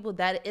some people,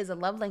 that is a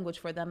love language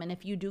for them. And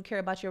if you do care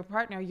about your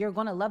partner, you're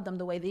going to love them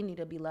the way they need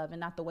to be loved and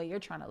not the way you're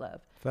trying to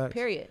love. Facts.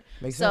 Period.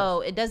 Makes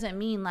so sense. It doesn't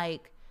mean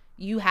like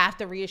you have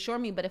to reassure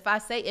me. But if I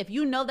say, if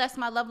that's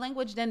my love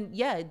language, then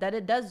yeah,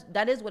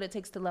 that is what it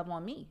takes to love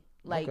on me.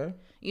 Like, okay.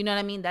 You know what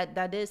I mean?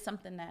 That is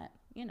something that,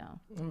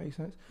 That makes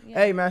sense. Yeah.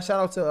 Hey, man, shout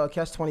out to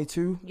Catch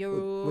 22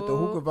 with the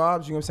hookah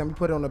vibes. You know what I'm saying? We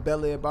put it on the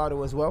Bel Air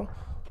bottle as well.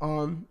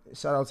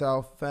 Shout out to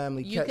our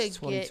family, you Catch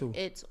 22. You could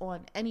get it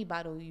on any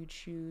bottle you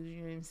choose. You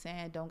know what I'm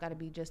saying? Don't got to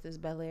be just this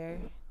Bel Air.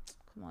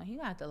 Come on, he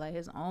got to light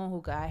his own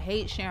hookah. I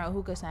hate sharing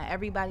hookah sign.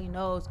 Everybody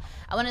knows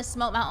I want to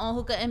smoke my own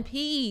hookah in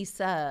peace.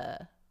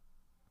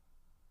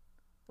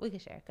 We can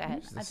share. Go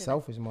ahead. You're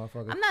selfish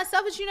motherfucker. I'm not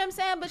selfish, you know what I'm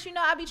saying? But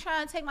I be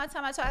trying to take my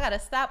time. I gotta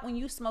stop when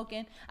you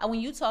smoking, when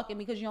you talking,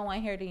 because you don't want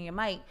to hear it in your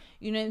mic.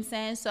 You know what I'm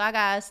saying? So I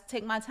gotta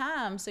take my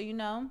time. So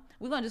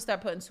we're gonna just start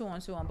putting 2 on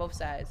 2 on both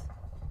sides.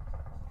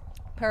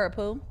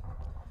 Parapoo.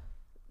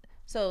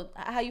 So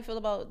how you feel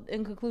about,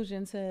 in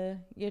conclusion to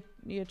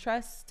your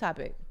trust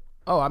topic?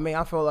 Oh, I mean,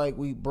 I feel like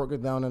we broke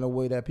it down in a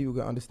way that people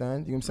can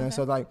understand. You know what I'm saying?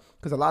 So like,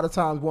 because a lot of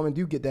times women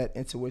do get that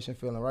intuition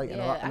feeling, right?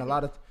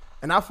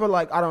 And I feel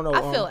like, I don't know.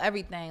 I feel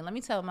everything. Let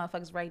me tell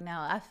motherfuckers right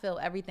now. I feel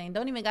everything.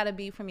 Don't even gotta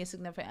be from your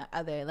significant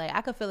other. Like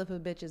I could feel if a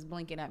bitch is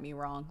blinking at me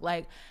wrong.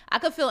 Like I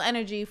could feel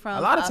energy from.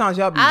 A lot of times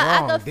y'all be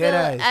wrong.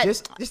 Dead ass.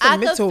 Just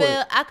admit to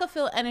it. I could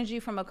feel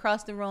energy from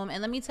across the room. And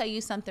let me tell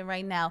you something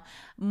right now.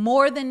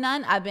 More than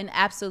none, I've been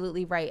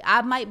absolutely right.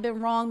 I might have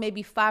been wrong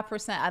maybe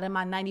 5% out of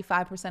my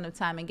 95% of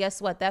time. And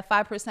guess what? That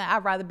 5%,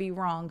 I'd rather be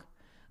wrong.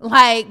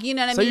 Like, you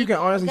know what I mean? So you can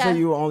honestly say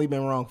you only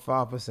been wrong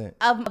 5%.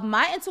 Of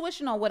my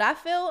intuition on what I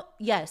feel,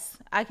 yes,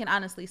 I can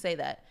honestly say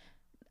that.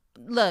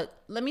 Look,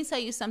 let me tell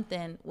you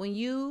something. When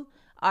you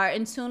are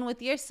in tune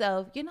with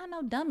yourself, you're not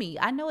no dummy.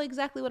 I know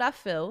exactly what I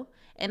feel,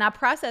 and I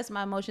process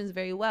my emotions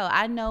very well.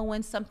 I know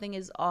when something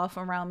is off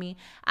around me.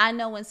 I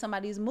know when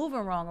somebody's moving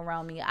wrong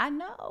around me. I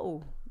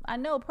know,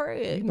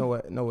 period. You know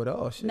it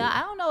all, shit. No, I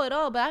don't know it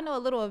all, but I know a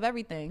little of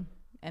everything.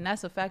 And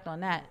that's a fact on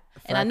that.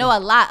 And I know a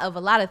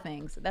lot of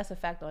things. That's a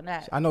fact on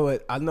that. I know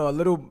a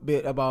little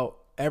bit about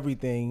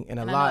everything and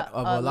a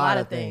lot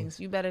of things.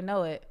 You better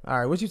know it. All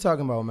right, what you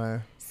talking about,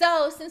 man?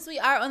 So since we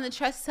are on the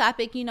trust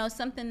topic,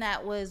 something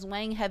that was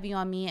weighing heavy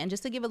on me, and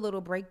just to give a little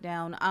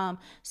breakdown.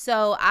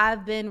 So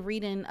I've been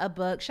reading a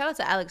book. Shout out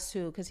to Alex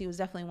too, because he was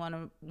definitely one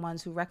of the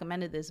ones who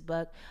recommended this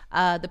book.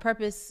 The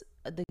purpose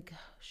of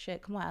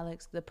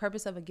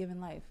a given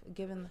life.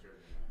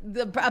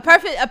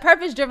 A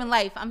purpose-driven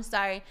life. I'm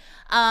sorry.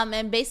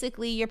 And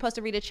basically, you're supposed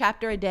to read a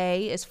chapter a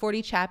day. It's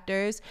 40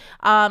 chapters.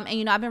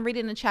 And I've been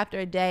reading a chapter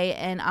a day,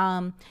 and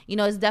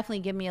it's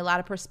definitely given me a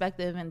lot of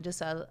perspective and just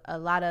a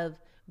lot of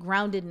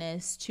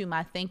groundedness to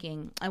my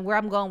thinking. And where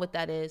I'm going with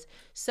that is,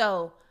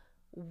 so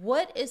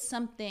what is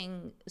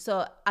something?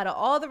 So out of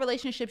all the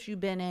relationships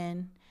you've been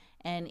in,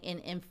 and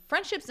in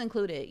friendships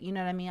included, you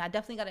know what I mean? I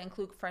definitely got to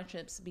include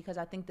friendships because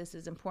I think this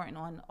is important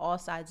on all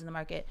sides of the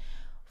market.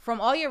 From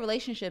all your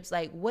relationships,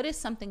 like what is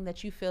something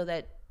that you feel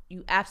that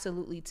you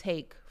absolutely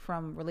take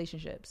from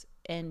relationships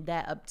and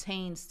that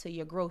obtains to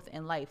your growth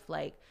in life?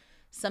 Like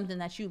something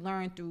that you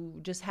learn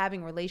through just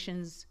having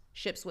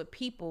relationships with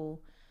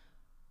people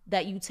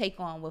that you take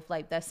on with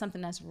life. That's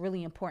something that's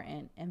really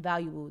important and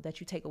valuable that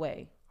you take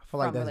away. I feel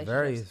like that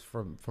varies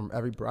from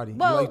everybody.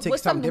 Well,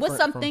 what's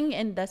something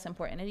and that's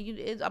important?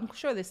 And I'm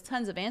sure there's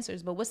tons of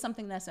answers, but what's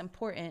something that's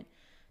important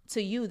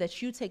to you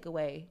that you take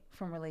away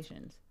from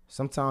relations?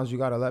 Sometimes you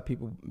gotta let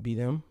people be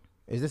them.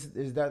 Is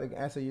that the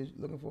answer you're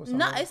looking for?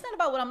 No, it's not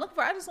about what I'm looking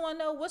for. I just want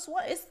to know what's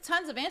what. It's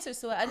tons of answers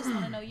to it. I just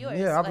want to know yours.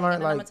 Yeah, I've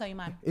learned I'm gonna tell you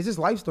mine. It's just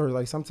life stories.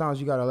 Like sometimes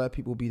you gotta let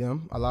people be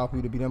them, allow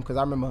people to be them. Because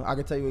I remember, I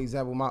can tell you an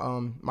example.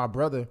 My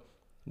brother,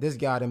 this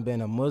guy done been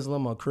a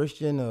Muslim, a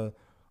Christian,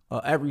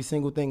 every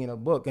single thing in a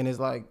book, and it's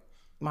like,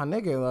 my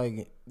nigga,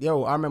 like,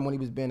 yo, I remember when he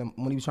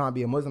was trying to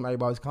be a Muslim,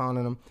 everybody was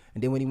clowning him,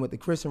 and then when he went to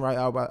Christian, right,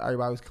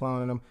 everybody was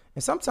clowning him.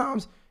 And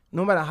sometimes,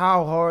 no matter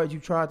how hard you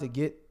try to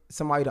get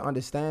somebody to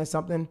understand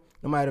something,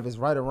 no matter if it's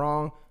right or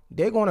wrong,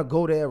 they're going to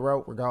go their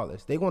route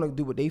regardless. They're going to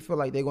do what they feel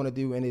like they're going to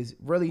do, and it's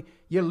really,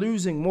 you're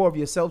losing more of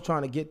yourself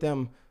trying to get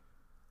them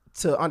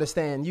to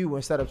understand you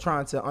instead of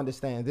trying to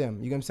understand them.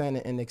 You get what I'm saying?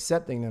 And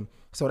accepting them.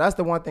 So that's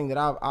the one thing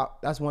that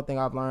that's one thing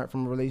I've learned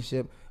from a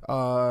relationship.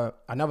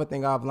 Another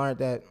thing I've learned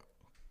that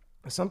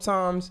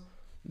sometimes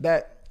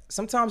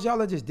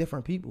y'all are just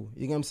different people.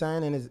 You get what I'm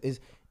saying?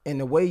 And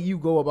the way you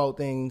go about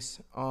things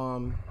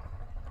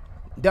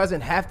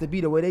doesn't have to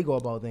be the way they go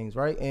about things,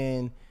 right?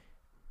 And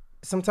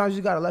sometimes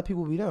you gotta let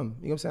people be them.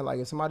 You know what I'm saying? Like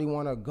if somebody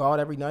wanna go out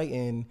every night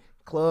and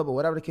club or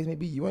whatever the case may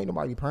be, you ain't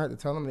nobody parent to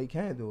tell them they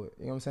can't do it.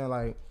 You know what I'm saying?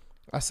 Like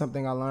that's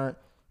something I learned.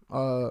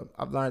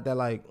 I've learned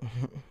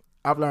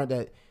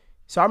that.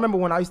 So I remember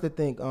when I used to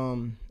think,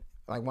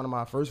 like one of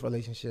my first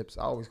relationships,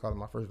 I always call it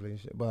my first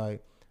relationship, but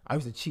like I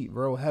used to cheat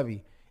real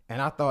heavy.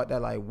 And I thought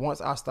that like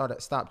once I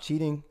stopped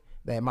cheating,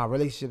 that my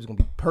relationship was gonna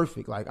be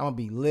perfect. Like I'm gonna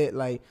be lit.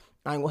 Like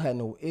I ain't gonna have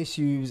no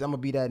issues. I'm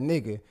gonna be that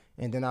nigga.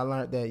 And then I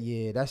learned that,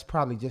 yeah, that's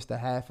probably just a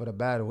half of the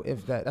battle.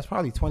 If that's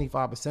probably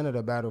 25% of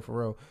the battle for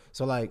real.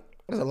 So like,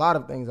 there's a lot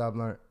of things I've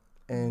learned.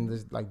 And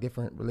there's like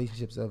different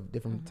relationships of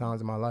different times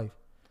in my life.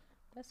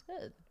 That's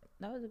good.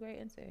 That was a great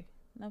answer.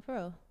 No, for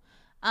real.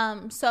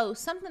 So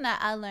something that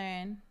I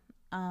learned,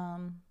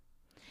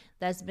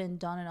 that's been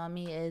dawning on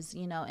me is,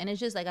 and it's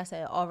just like I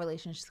said, all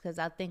relationships, because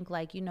I think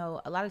like,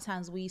 a lot of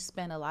times we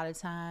spend a lot of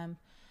time,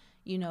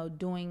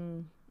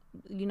 doing,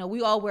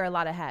 we all wear a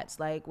lot of hats.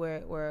 Like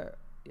we're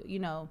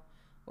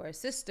a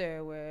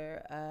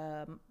sister,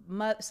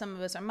 some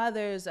of us are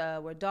mothers,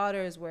 we're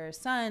daughters, we're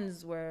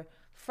sons, we're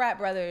frat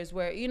brothers,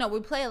 we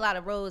play a lot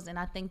of roles. And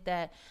I think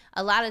that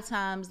a lot of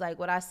times, like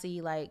what I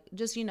see, like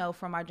just,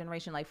 from our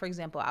generation, like for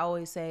example, I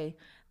always say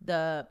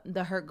the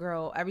hurt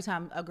girl, every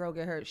time a girl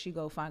get hurt, she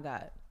go find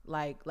God.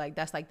 Like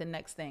that's like the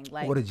next thing,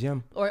 like or the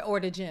gym or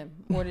the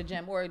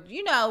gym or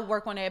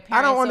work on their parents.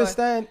 I don't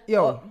understand.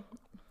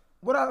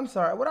 What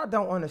I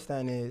don't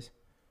understand is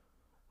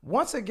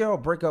once a girl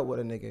break up with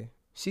a nigga,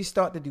 she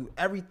start to do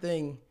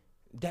everything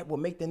that will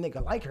make the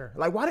nigga like her.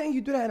 Like, why didn't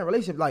you do that in a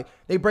relationship? Like,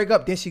 they break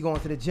up, then she go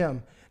into the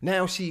gym.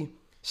 Now she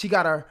she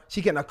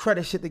getting her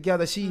credit shit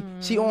together. She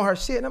on her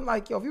shit. And I'm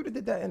like, yo, if you would have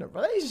did that in a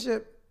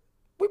relationship,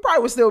 we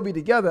probably would still be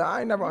together. I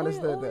ain't never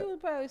understood that. You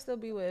would probably still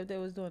be with if they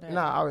was doing that.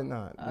 Nah, I would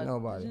not.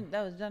 Nobody.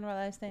 That was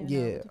generalized statement.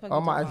 Yeah. No,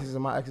 all my exes are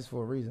my exes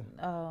for a reason.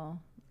 Oh.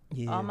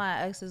 Yeah. All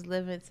my exes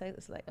live in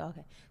Texas. Like,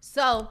 okay.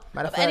 So,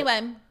 Fact,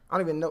 anyway. I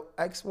don't even know.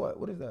 Ex what?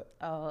 What is that?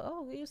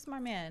 Oh, you're a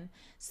smart man.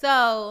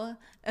 So,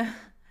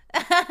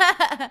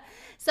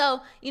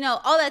 so,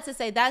 all that to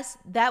say,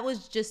 that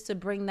was just to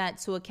bring that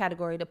to a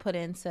category to put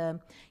into,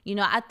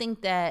 I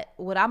think that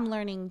what I'm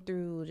learning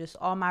through just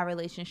all my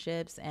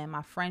relationships and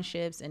my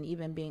friendships and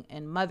even being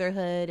in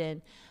motherhood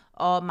and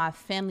all my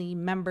family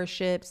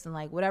memberships and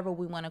like whatever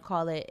we want to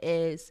call it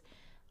is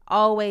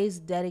always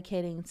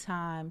dedicating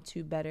time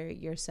to better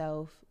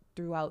yourself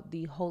throughout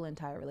the whole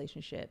entire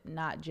relationship,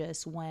 not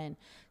just when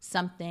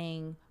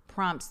something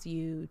prompts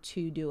you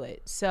to do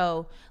it.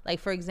 So like,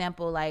 for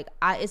example, like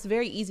it's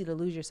very easy to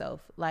lose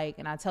yourself. Like,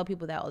 and I tell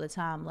people that all the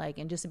time, like,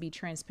 and just to be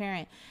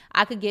transparent,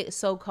 I could get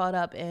so caught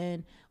up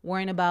in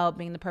worrying about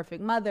being the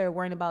perfect mother,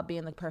 worrying about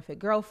being the perfect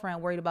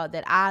girlfriend, worried about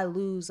that I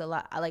lose a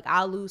lot. Like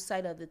I'll lose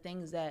sight of the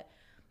things that,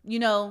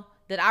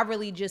 that I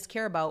really just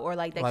care about, or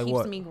like that keeps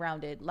what? me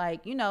grounded.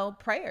 Like,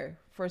 prayer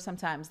for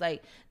sometimes.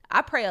 Like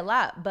I pray a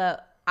lot,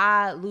 but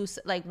I lose,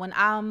 like when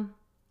I'm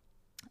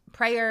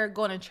prayer,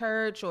 going to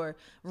church or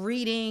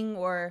reading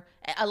or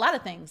a lot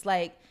of things.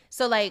 Like,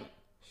 so like,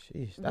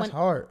 sheesh, that's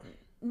hard.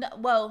 No,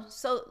 well,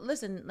 so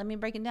listen, let me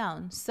break it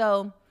down.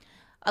 So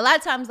a lot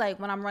of times, like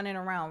when I'm running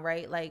around,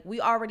 right? Like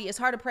it's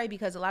hard to pray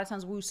because a lot of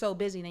times we're so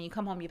busy and then you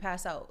come home, you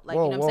pass out. Like,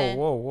 whoa, you know what I'm saying?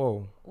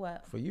 Whoa.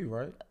 What? For you,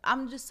 right?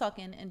 I'm just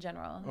talking in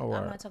general. Oh,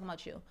 I'm right. not talking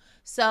about you.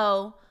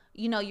 So,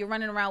 you're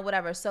running around,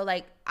 whatever. So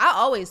like, I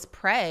always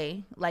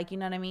pray, like, you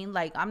know what I mean?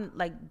 Like, I'm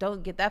like,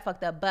 don't get that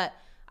fucked up. But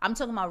I'm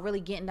talking about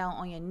really getting down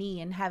on your knee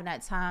and having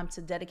that time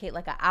to dedicate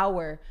like an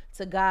hour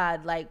to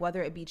God, like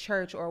whether it be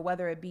church or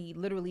whether it be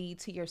literally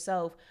to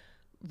yourself,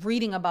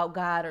 reading about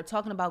God or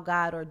talking about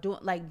God or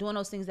doing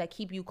those things that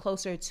keep you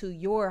closer to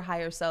your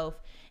higher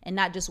self and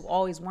not just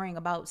always worrying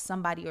about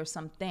somebody or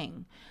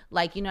something.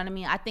 Like, you know what I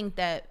mean? I think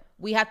that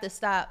we have to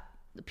stop,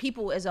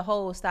 people as a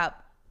whole,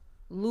 stop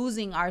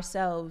losing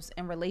ourselves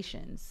in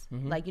relations.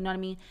 Like, you know what I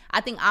mean?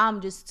 I think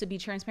just to be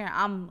transparent,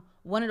 I'm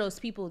one of those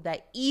people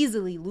that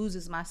easily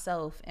loses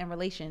myself in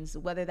relations,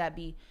 whether that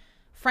be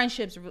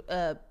friendships,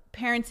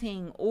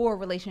 parenting, or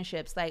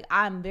relationships. Like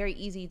I'm very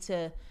easy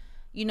to,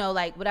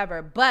 like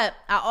whatever. But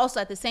I also,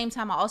 at the same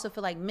time, I also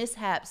feel like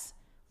mishaps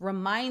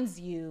reminds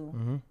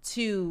you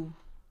to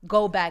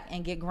go back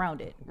and get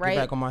grounded, right?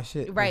 Get back on my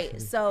shit. Right.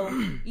 Basically.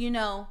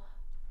 So,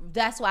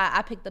 that's why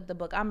I picked up the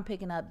book I'm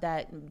picking up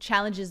that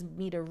challenges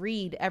me to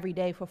read every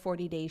day for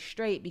 40 days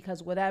straight,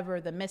 because whatever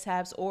the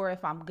mishaps or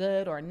if I'm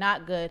good or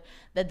not good,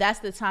 that's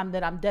the time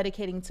that I'm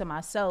dedicating to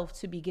myself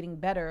to be getting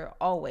better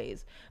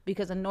always.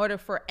 Because in order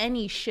for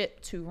any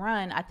ship to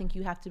run, I think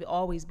you have to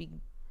always be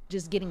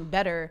just getting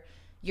better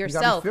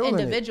yourself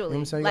individually. You know what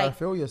I'm saying? You gotta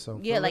feel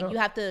yourself. Yeah, like you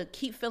have to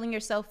keep filling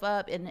yourself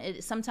up. And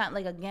it sometimes,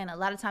 like, again, a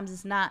lot of times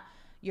it's not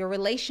your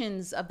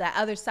relations of that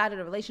other side of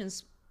the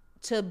relations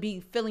to be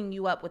filling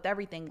you up with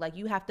everything. Like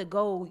you have to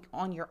go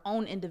on your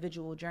own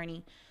individual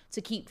journey to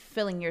keep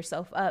filling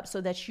yourself up so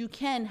that you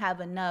can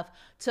have enough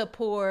to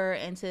pour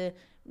and to,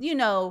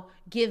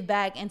 give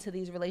back into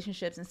these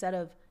relationships, instead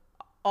of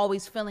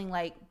always feeling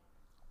like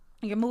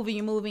you're moving,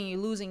 you're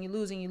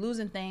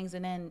losing things.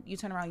 And then you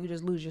turn around, you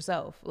just lose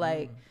yourself.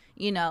 Like,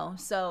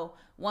 so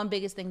one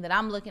biggest thing that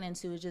I'm looking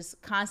into is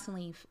just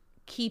constantly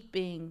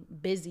keeping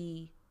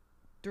busy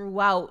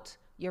throughout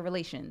your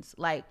relations.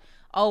 Like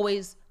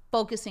always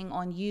focusing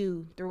on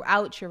you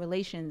throughout your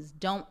relations.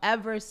 Don't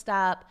ever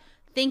stop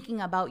thinking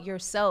about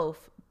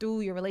yourself through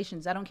your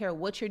relations. I don't care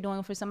what you're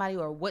doing for somebody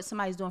or what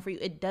somebody's doing for you.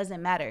 It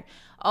doesn't matter.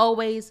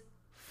 Always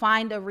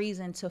find a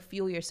reason to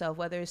fuel yourself,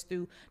 whether it's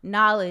through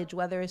knowledge,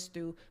 whether it's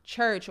through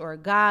church or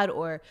God,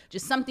 or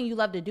just something you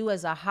love to do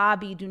as a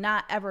hobby. Do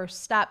not ever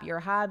stop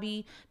your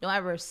hobby. Don't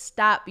ever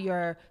stop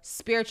your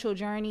spiritual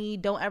journey.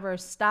 Don't ever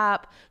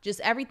stop just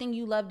everything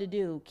you love to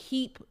do.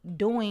 Keep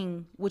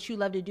doing what you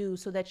love to do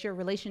so that your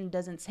relation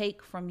doesn't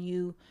take from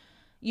you.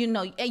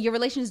 Your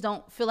relations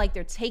don't feel like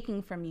they're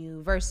taking from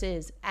you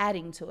versus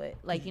adding to it.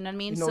 Like, you know what I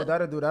mean?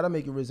 That'll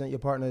make you resent your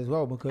partner as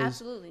well, because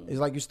absolutely. It's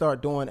like you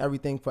start doing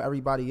everything for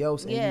everybody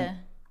else. And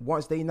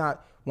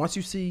once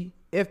you see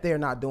if they're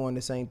not doing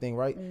the same thing,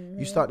 right?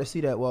 You start to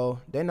see that,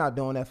 well, they're not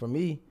doing that for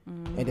me.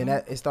 And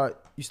then you start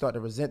to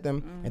resent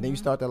them. And then you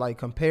start to like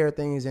compare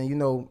things.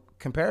 And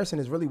comparison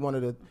is really one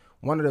of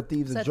the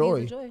thieves of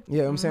joy. Yeah, you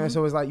know what I'm saying?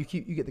 So it's like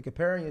you get to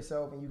comparing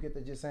yourself, and you get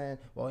to just saying,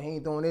 well, he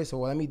ain't doing this,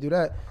 or well, let me do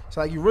that. So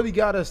like you really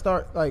gotta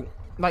start,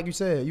 like you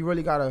said, you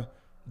really gotta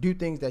do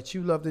things that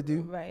you love to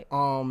do. Right.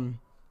 And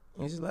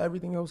just let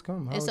everything else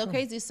come. It's so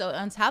crazy. So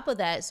on top of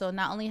that, so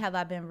not only have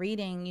I been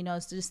reading,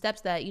 it's the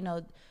steps that,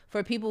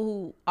 for people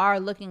who are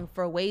looking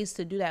for ways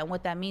to do that. And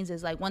what that means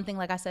is, like, one thing,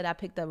 like I said, I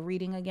picked up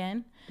reading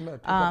again. You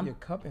might pick up your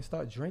cup and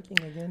start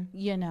drinking again.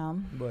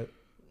 But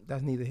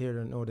that's neither here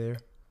nor there.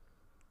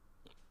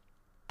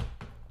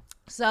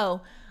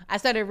 So I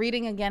started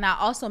reading again. I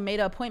also made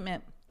an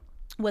appointment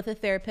with a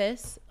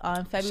therapist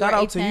on February 18th. Shout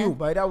out to you,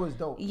 but that was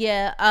dope.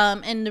 Yeah,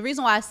 and the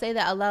reason why I say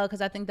that aloud,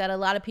 because I think that a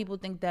lot of people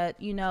think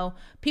that, you know,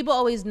 people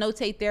always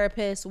notate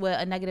therapists with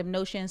a negative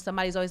notion.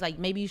 Somebody's always like,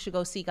 maybe you should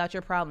go seek out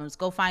your problems.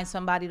 Go find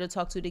somebody to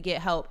talk to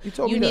get help. You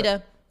told me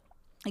that.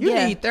 You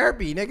need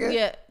therapy,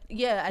 nigga.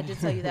 Yeah, I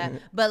just tell you that.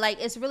 But like,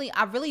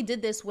 I really did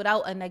this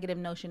without a negative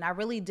notion. I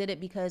really did it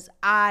because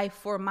I,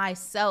 for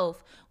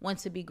myself, want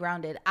to be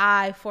grounded.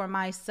 I, for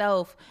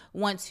myself,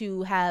 want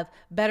to have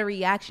better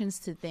reactions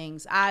to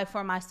things. I,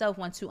 for myself,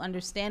 want to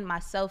understand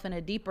myself in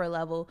a deeper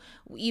level,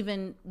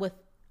 even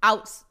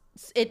without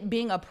it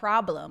being a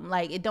problem.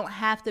 Like, it don't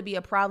have to be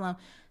a problem.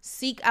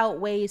 Seek out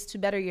ways to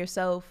better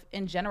yourself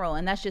in general.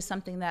 And that's just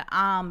something that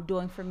I'm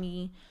doing for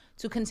me,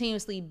 to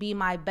continuously be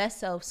my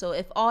best self. So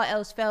if all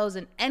else fails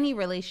in any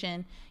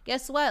relation,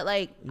 guess what?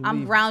 Like,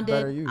 I'm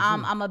grounded.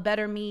 I'm a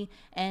better me,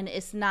 and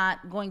it's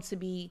not going to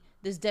be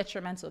this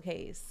detrimental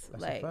case.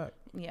 That's like, a fact.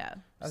 Yeah.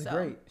 That's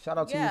great. Shout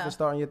out to you for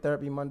starting your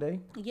therapy Monday.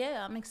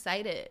 Yeah, I'm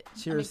excited.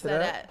 Cheers to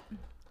that.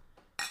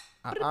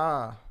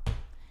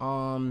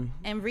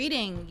 And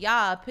reading,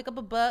 y'all, pick up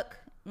a book.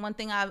 One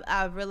thing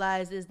I've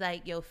realized is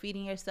like,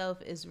 feeding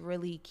yourself is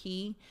really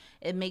key.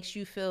 It makes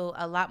you feel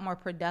a lot more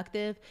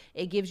productive.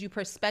 It gives you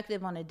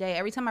perspective on the day.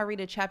 Every time I read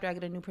a chapter, I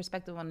get a new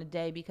perspective on the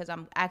day, because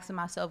I'm asking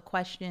myself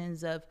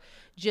questions of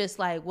just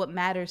like what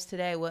matters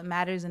today, what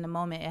matters in the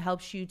moment. It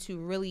helps you to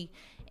really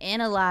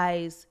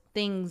analyze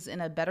things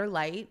in a better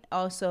light.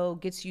 Also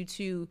gets you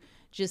to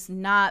just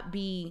not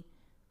be,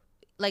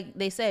 like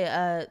they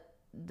say,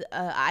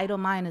 idle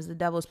mind is the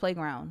devil's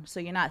playground. So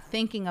you're not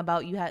thinking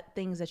about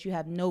things that you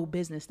have no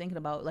business thinking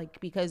about,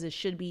 like, because it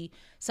should be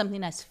something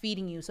that's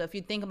feeding you. So if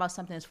you think about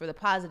something that's for the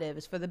positive,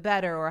 it's for the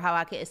better, or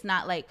it's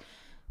not like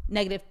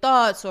negative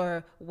thoughts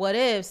or what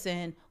ifs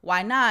and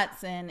why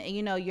nots, and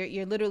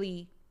you're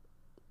literally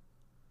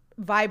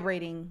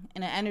vibrating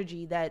in an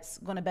energy that's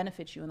going to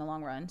benefit you in the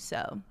long run.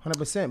 So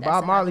 100%.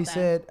 Bob Marley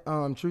said,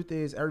 truth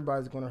is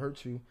everybody's going to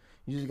hurt you.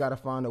 You just got to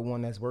find the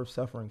one that's worth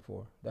suffering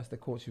for. That's the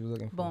quote she was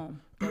looking for.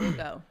 Boom. There we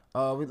go.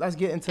 Let's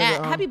get into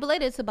happy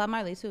belated to Bob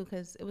Marley, too,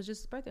 because it was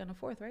just his birthday on the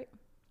 4th, right?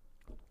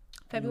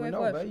 February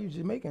 4th. Man, you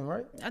Jamaican,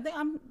 right? That's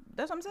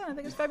what I'm saying. I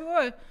think it's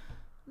February.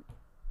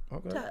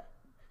 Okay.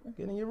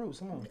 Get in your roots.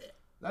 Come on.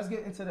 Let's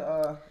get into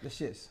the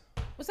shits.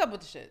 What's up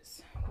with the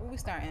shits? Where we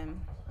starting?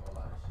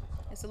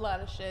 It's a lot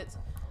of shits.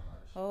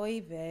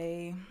 Oy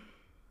vey.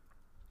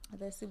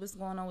 Let's see what's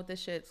going on with the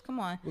shits. Come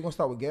on. We're going to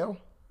start with Gail?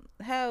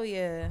 Hell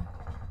yeah.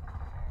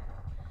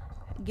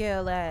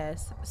 Gail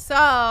ass.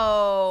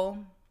 So,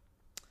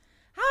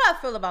 how do I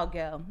feel about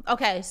Gail?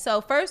 Okay, so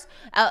first,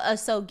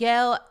 so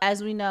Gail,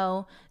 as we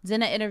know, did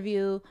an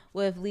interview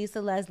with Lisa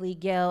Leslie.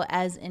 Gail,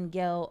 as in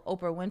Gail,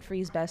 Oprah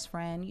Winfrey's best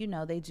friend.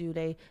 They do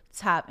the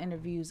top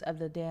interviews of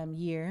the damn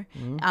year.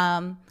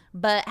 Mm-hmm.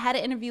 But had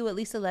an interview with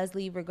Lisa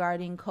Leslie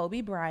regarding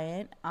Kobe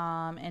Bryant,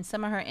 and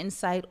some of her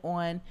insight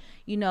on,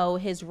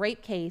 his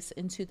rape case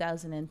in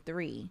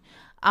 2003.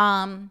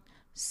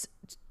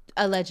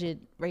 Alleged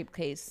rape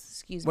case,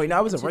 excuse me. Wait, now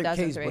it was a rape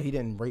case, but he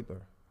didn't rape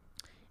her.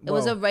 It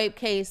was a rape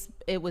case.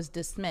 It was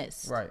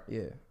dismissed. Right,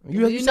 yeah.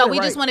 We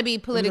just want to be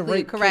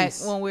politically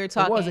correct when we're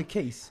talking. It was a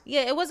case.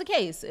 Yeah, it was a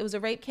case. It was a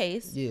rape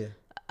case. Yeah.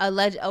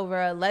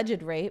 Over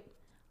alleged rape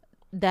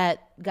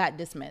that got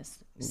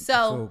dismissed.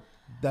 So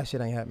that shit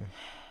ain't happening.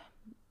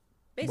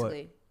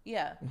 Basically,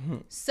 yeah. Mm-hmm.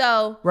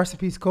 So rest in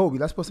peace, Kobe.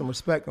 Let's put some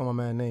respect on my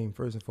man's name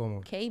first and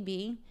foremost.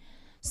 KB.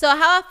 So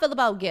how I feel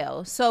about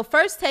Gail. So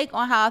first take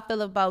on how I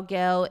feel about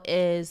Gail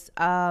is,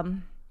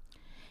 the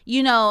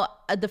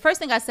first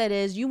thing I said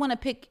is you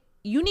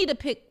need to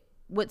pick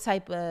what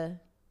type of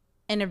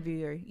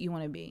interviewer you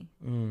want to be.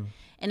 Mm.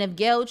 And if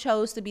Gail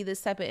chose to be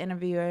this type of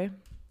interviewer,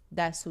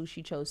 that's who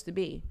she chose to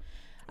be.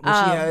 Which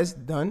she has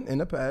done in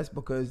the past,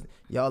 because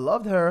y'all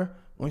loved her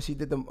when she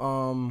did the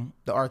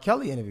R.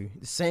 Kelly interview.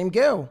 The same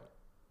Gail.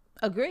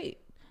 Agreed.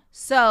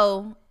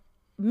 So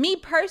me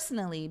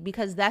personally,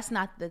 because that's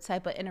not the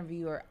type of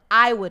interviewer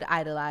I would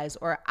idolize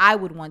or I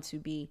would want to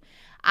be,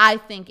 I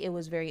think it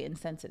was very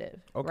insensitive,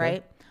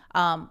 right?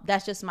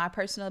 That's just my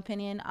personal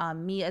opinion.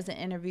 Me as an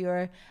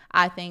interviewer,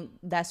 I think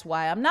that's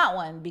why I'm not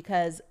one,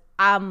 because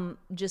I'm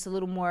just a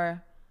little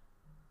more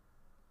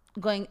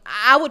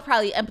I would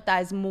probably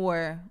empathize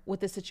more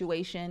with the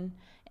situation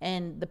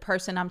and the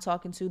person I'm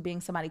talking to being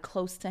somebody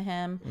close to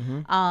him.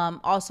 Mm-hmm.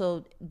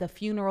 Also, the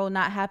funeral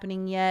not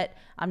happening yet.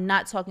 I'm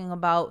not talking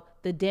about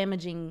the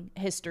damaging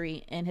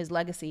history and his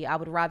legacy. I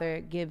would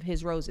rather give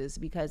his roses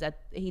because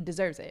he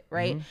deserves it,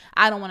 right? Mm-hmm.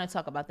 I don't want to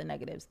talk about the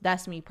negatives.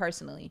 That's me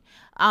personally.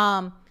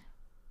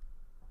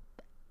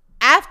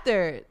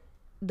 After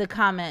the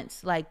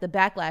comments, like the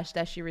backlash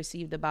that she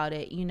received about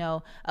it,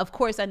 of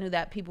course I knew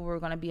that people were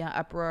going to be in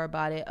uproar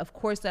about it. Of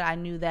course that I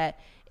knew that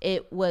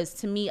it was,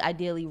 to me,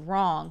 ideally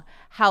wrong.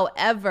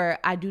 However,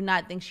 I do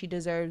not think she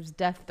deserves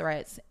death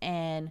threats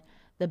and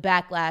the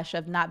backlash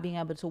of not being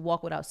able to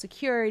walk without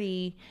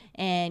security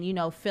and,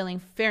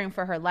 fearing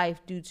for her life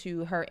due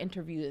to her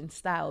interviewing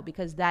style,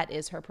 because that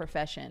is her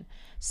profession.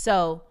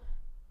 So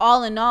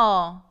all in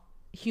all,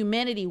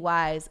 humanity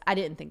wise, I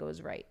didn't think it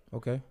was right.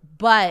 Okay.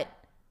 But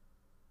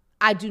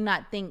I do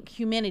not think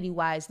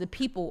humanity-wise the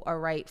people are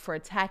right for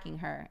attacking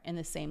her in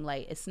the same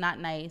light. It's not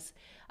nice.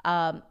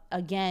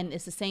 Again,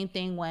 it's the same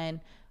thing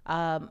when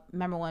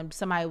remember when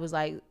somebody was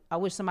like, I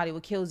wish somebody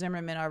would kill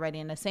Zimmerman already.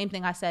 And the same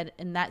thing I said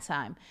in that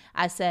time.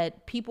 I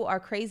said, people are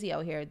crazy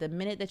out here. The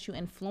minute that you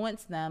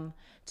influence them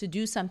to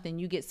do something,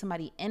 you get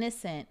somebody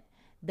innocent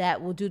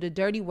that will do the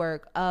dirty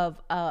work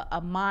of a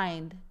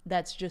mind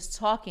that's just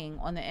talking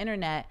on the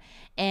internet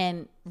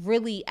and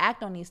really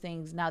act on these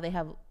things. Now they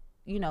have,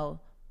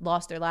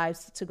 lost their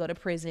lives to go to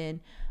prison,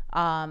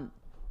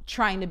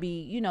 trying to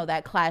be,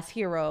 that class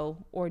hero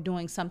or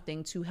doing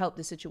something to help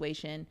the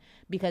situation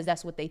because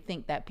that's what they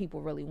think that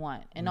people really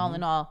want. And all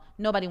in all,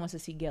 nobody wants to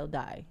see Gail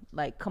die.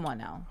 Like, come on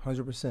now.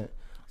 100%.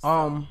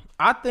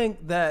 I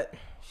think that,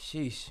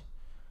 sheesh.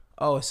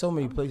 Oh, it's so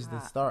many places to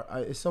start.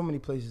 It's so many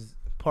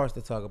parts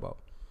to talk about.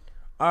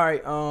 All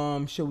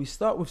right. Should we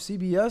start with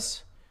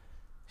CBS?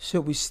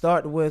 Should we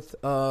start with,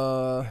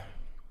 What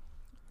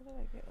did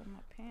I get with my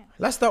pants?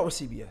 Let's start with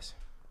CBS.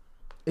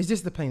 It's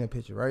just to paint a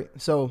picture, right?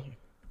 So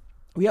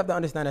we have to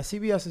understand that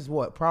CBS is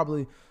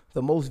probably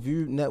the most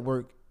viewed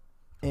network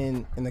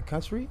in the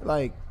country.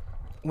 Like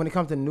when it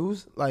comes to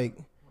news, like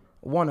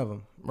one of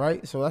them,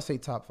 right? So let's say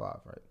top 5,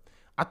 right?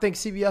 I think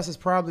CBS is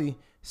probably,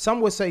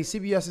 some would say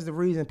CBS is the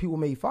reason people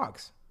made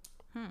Fox.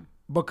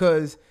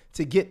 Because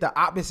to get the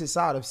opposite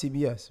side of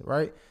CBS,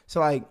 right? So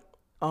like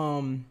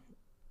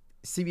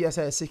CBS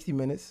had 60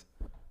 Minutes,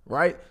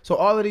 right? So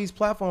all of these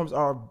platforms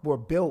were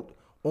built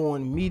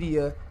on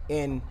media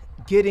and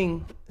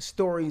getting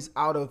stories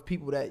out of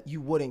people that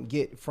you wouldn't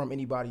get from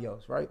anybody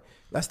else, right?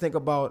 Let's think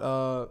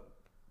about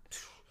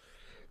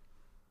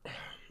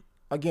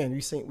again,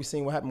 we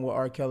seen what happened with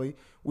R. Kelly.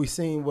 We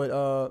seen what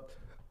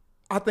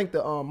I think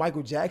the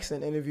Michael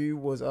Jackson interview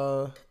was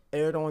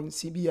aired on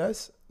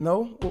CBS.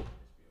 No,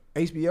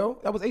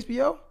 HBO. That was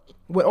HBO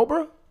with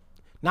Oprah.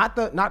 Not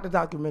the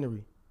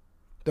documentary.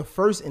 The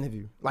first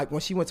interview, like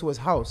when she went to his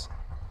house.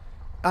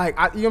 Like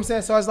you know what I'm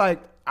saying? So it's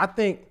like I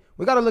think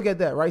we got to look at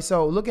that, right?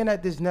 So looking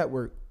at this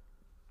network,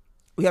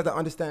 we have to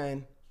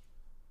understand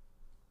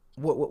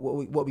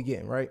what we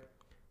getting, right?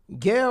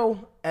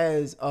 Gail,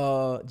 as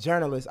a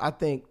journalist, I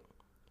think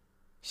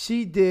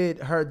she did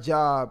her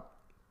job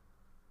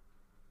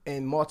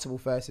in multiple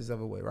facets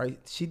of a way, right?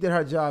 She did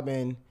her job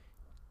and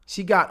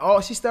she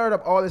stirred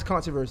up all this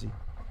controversy.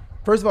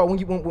 First of all,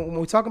 when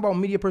we talk about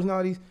media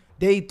personalities,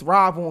 they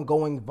thrive on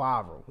going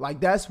viral. Like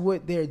that's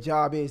what their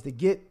job is, to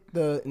get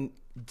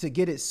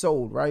it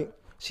sold, right?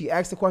 She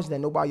asked a question that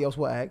nobody else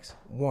will ask.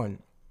 One.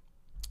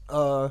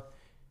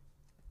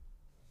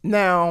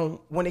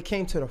 Now, when it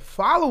came to the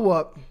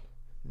follow-up,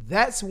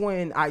 that's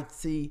when I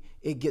see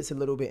it gets a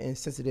little bit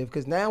insensitive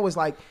because now it's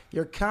like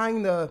you're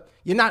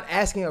not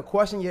asking a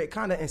question, you're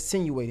kind of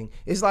insinuating.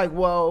 It's like,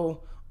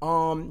 well,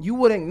 you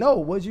wouldn't know,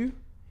 would you?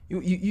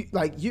 You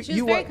very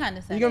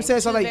condescending. You know what I'm saying?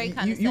 So like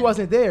you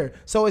wasn't there.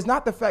 So it's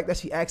not the fact that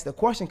she asked the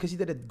question because she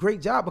did a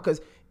great job, because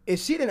if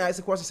she didn't ask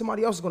the question,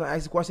 somebody else is going to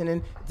ask the question.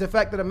 And the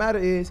fact of the matter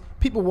is,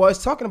 people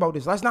was talking about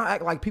this. Let's not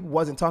act like people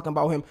wasn't talking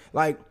about him.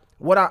 Like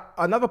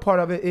another part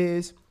of it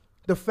is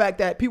the fact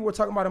that people were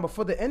talking about him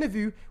before the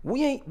interview.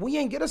 We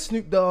ain't get a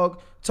Snoop Dogg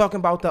talking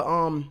about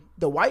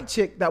the white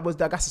chick that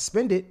got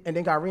suspended and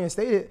then got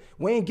reinstated.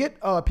 We ain't get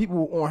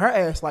people on her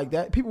ass like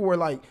that. People were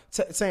like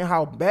saying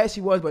how bad she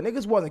was, but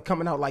niggas wasn't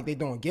coming out like they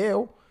doing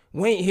Gail.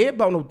 We ain't hear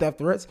about no death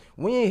threats.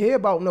 We ain't hear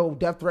about no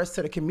death threats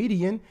to the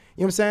comedian. You know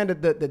what I'm saying?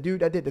 The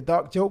dude that did the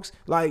dark jokes.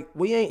 Like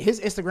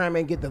his Instagram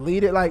ain't get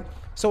deleted. Like,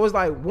 so it's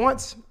like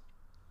once,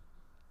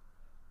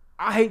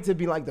 I hate to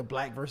be like the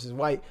black versus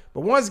white,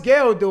 but once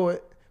Gail do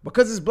it,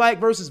 because it's black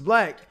versus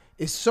black,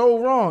 it's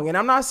so wrong. And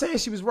I'm not saying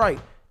she was right.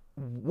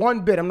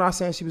 One bit, I'm not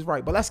saying she was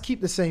right, but let's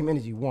keep the same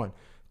energy. 1,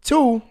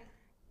 2,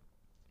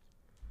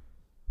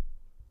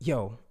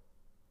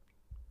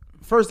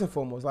 first and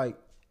foremost, like,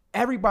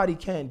 everybody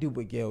can't do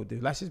what Gail do.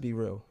 Let's just be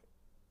real.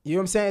 You know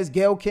what I'm saying? It's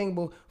Gail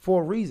King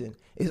for a reason.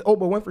 It's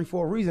Oprah Winfrey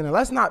for a reason. And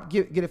let's not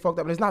get it fucked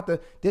up. It's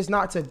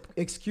not to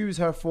excuse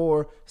her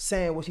for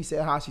saying what she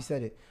said, how she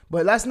said it.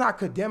 But let's not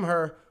condemn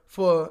her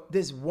for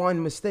this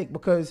one mistake,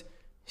 because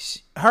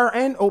her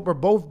and Oprah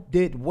both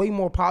did way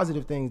more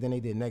positive things than they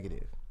did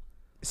negative.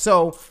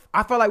 So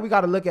I feel like we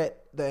got to look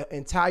at the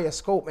entire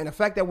scope and the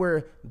fact that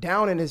we're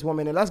down in this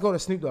woman. And let's go to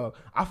Snoop Dogg.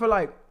 I feel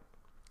like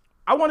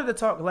I wanted to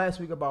talk last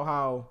week about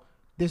how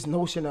this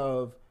notion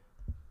of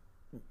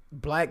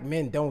black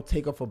men don't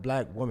take up for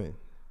black women.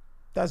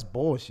 That's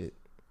bullshit.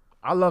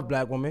 I love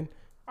black women.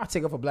 I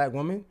take up for black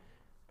women.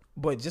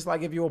 But just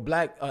like if you're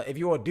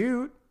a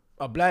dude,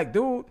 a black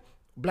dude,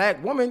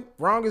 black woman,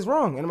 wrong is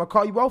wrong. And I'm going to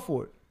call you out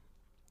for it.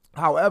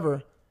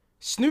 However,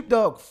 Snoop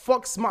Dogg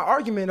fucks my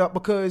argument up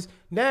because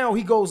now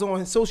he goes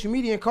on social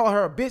media and call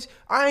her a bitch.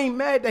 I ain't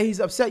mad that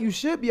he's upset. You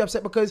should be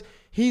upset because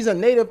he's a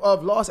native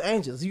of Los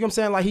Angeles. You know what I'm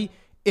saying? Like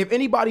if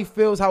anybody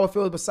feels how it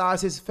feels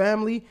besides his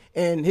family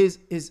and his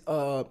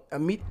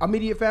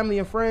immediate family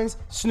and friends,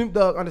 Snoop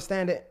Dogg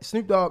understand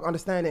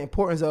the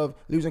importance of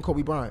losing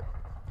Kobe Bryant.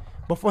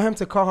 But for him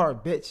to call her a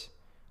bitch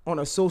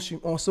on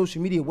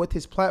social media with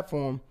his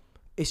platform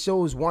it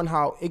shows one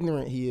how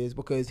ignorant he is,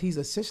 because he's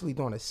essentially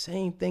doing the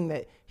same thing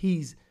that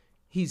he's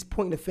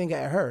pointing the finger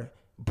at her,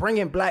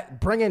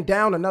 bringing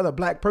down another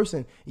black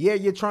person. Yeah,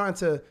 you're trying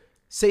to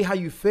say how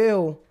you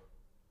feel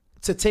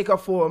to take up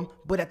for him,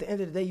 but at the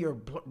end of the day,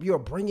 you're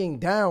bringing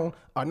down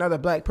another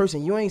black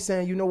person. You ain't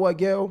saying, you know what,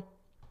 Gail,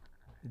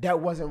 that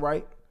wasn't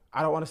right.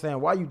 I don't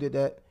understand why you did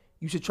that.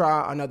 You should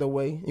try another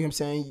way. You know what I'm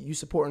saying? You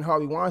supporting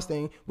Harvey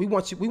Weinstein. We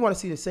want to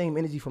see the same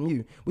energy from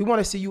you. We want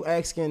to see you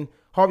asking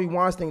Harvey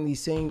Weinstein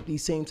these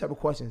same type of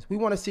questions. We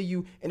want to see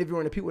you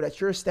interviewing the people that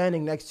you're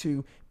standing next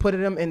to,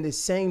 putting them in the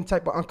same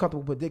type of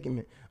uncomfortable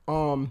predicament.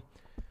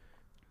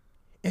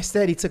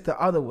 Instead, he took the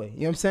other way. You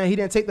know what I'm saying? He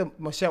didn't take the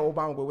Michelle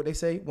Obama way. What they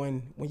say,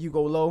 when you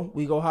go low,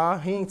 we go high.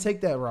 He ain't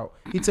take that route.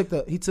 He took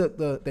the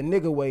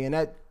nigga way,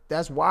 and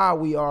that's why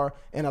we are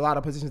in a lot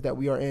of positions that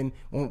we are in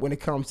when it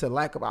comes to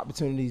lack of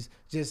opportunities,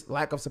 just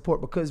lack of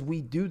support, because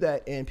we do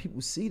that and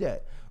people see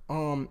that.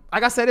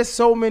 Like I said, there's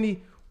so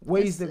many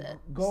ways to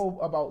go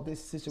about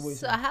this situation.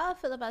 So how I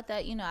feel about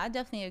that, I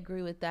definitely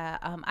agree with that.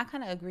 I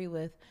kind of agree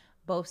with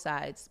both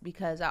sides,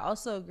 because I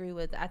also agree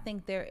with, I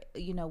think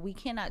we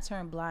cannot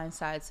turn blind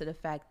sides to the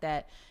fact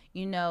that,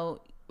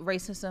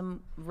 racism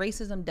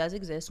does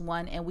exist,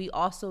 one, and we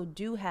also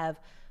do have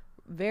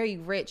very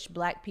rich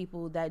black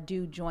people that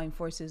do join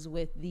forces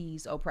with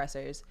these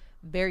oppressors,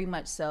 very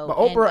much so. But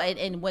Oprah,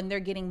 and when they're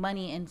getting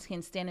money and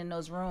can stand in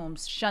those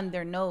rooms, shun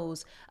their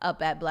nose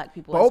up at black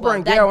people. But Oprah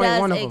and Gayle ain't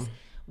one of them.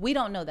 We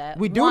don't know that.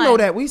 We do know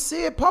that. We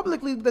see it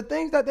publicly. The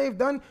things that they've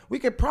done, we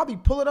could probably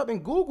pull it up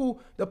and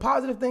Google the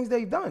positive things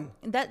they've done.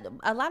 That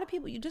a lot of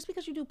people, just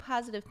because you do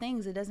positive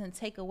things, it doesn't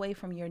take away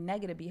from your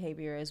negative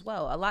behavior as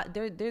well.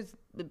 There's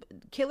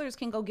killers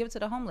can go give it to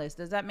the homeless.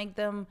 Does that make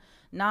them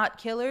not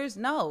killers?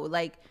 No.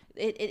 Like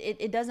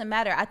it doesn't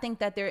matter. I think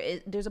that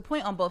there's a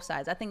point on both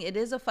sides. I think it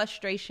is a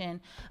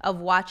frustration of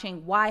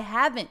watching. Why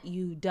haven't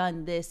you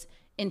done this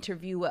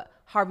interview with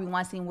Harvey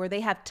Weinstein, where they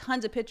have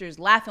tons of pictures,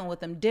 laughing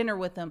with him, dinner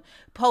with him,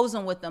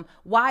 posing with them?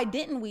 Why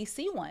didn't we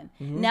see one?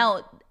 Mm-hmm.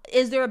 Now,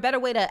 is there a better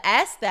way to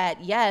ask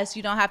that? Yes,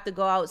 you don't have to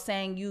go out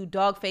saying you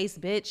dog-faced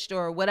bitch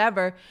or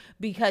whatever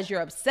because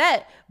you're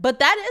upset, but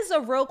that is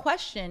a real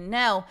question.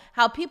 Now,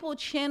 how people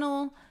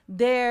channel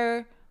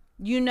their,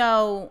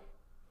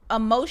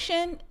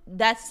 emotion,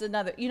 that's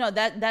another,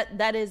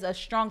 that is a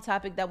strong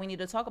topic that we need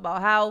to talk about.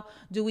 How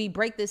do we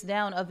break this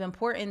down of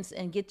importance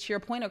and get your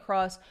point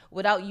across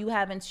without you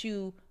having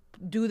to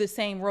do the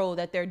same role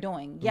that they're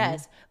doing?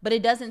 Yes, but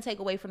it doesn't take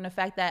away from the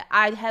fact that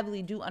I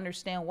heavily do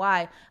understand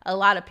why a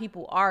lot of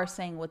people are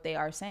saying what they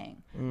are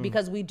saying,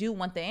 because we do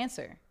want the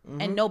answer,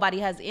 and nobody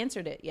has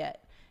answered it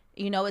yet.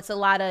 It's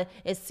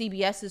it's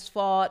CBS's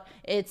fault,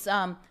 it's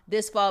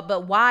this fault,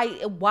 but why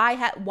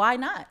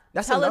not?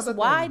 Tell us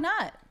why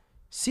not.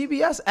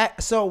 CBS.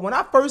 So when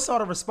I first saw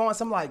the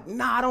response, I'm like,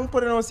 nah, don't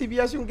put it on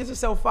CBS. You can get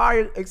yourself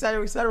fired, et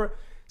cetera, et cetera.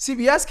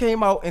 CBS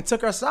came out and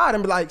took her side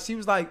and she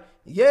was like,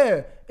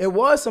 yeah, it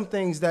was some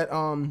things that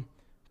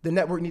the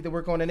network need to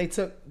work on, and they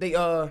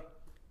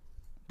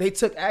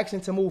took action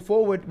to move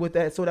forward with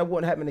that so that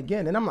wouldn't happen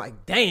again. And I'm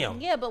like,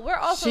 damn. Yeah, but we're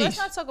also, let's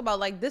not talk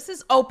about this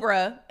is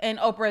Oprah and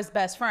Oprah's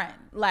best friend.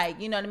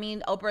 You know what I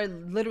mean?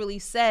 Oprah literally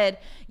said,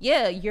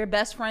 yeah, your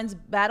best friend's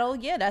battle.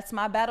 Yeah, that's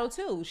my battle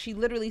too. She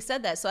literally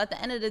said that. So at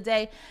the end of the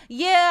day,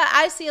 yeah,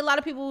 I see a lot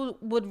of people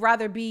would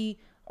rather be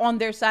on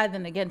their side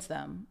than against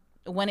them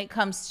when it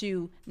comes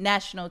to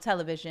national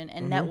television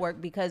and network,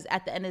 because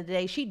at the end of the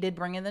day, she did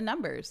bring in the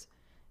numbers.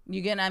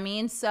 You get what I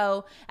mean?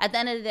 So at the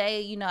end of the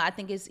day, I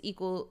think it's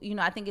equal.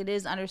 I think it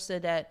is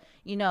understood that,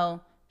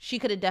 she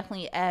could have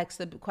definitely asked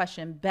the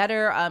question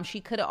better.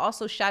 She could have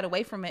also shied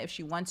away from it if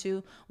she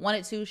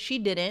wanted to. She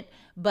didn't,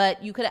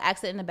 but you could have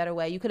asked it in a better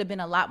way. You could have been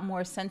a lot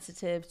more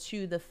sensitive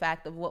to the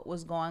fact of what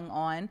was going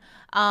on.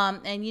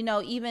 And,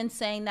 even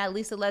saying that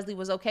Lisa Leslie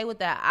was okay with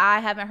that. I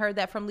haven't heard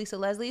that from Lisa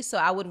Leslie. So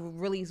I would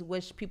really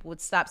wish people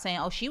would stop saying,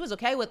 oh, she was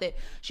okay with it.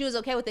 She was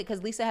okay with it,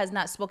 because Lisa has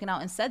not spoken out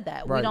and said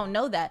that. Right. We don't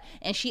know that.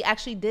 And she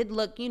actually did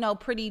look,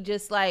 pretty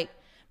just like,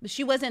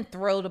 she wasn't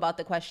thrilled about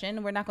the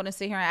question. We're not going to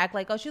sit here and act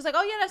like, oh, she was like,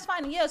 oh, yeah, that's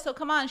fine. Yeah, so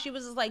come on. She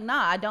was just like,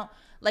 nah, I don't.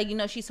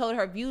 She told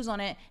her views on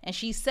it. And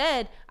she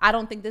said, I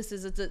don't think this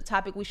is a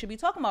topic we should be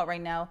talking about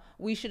right now.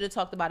 We should have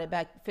talked about it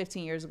back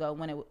 15 years ago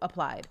when it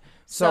applied.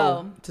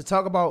 So to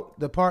talk about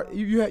the part,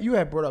 you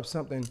had brought up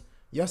something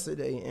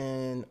yesterday,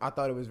 and I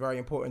thought it was very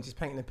important, just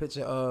painting a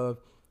picture of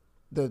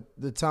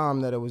the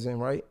time that it was in,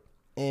 right?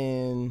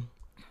 And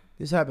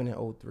this happened in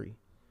 2003.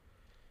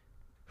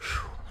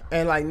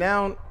 And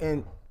now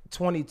in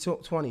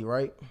 2020,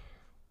 right,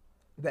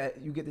 that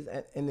you get this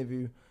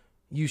interview,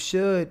 you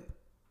should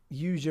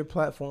use your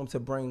platform to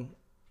bring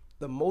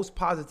the most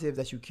positive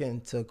that you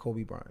can to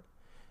Kobe Bryant,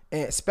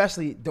 and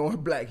especially during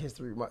Black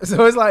History Month.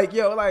 So it's like,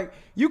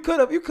 you could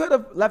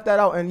have left that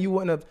out, and you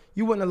wouldn't have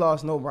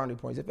lost no brownie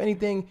points. If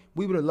anything,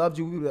 we would have loved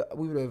you.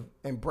 We would have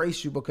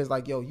embraced you, because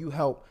you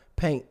helped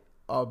paint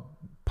a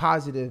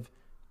positive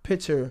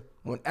picture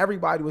when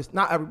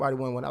not everybody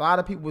when a lot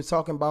of people was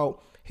talking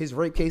about his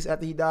rape case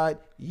after he died.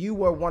 You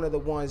were one of the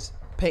ones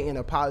painting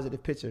a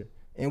positive picture,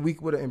 and we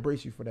would have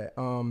embraced you for that.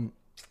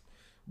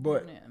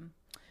 But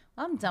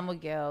I'm done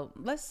with Gail.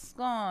 Let's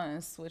go on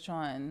and switch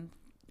on.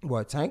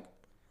 What, Tank?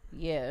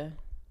 Yeah.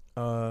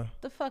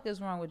 The fuck is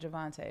wrong with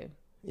Javante?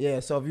 Yeah,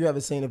 so if you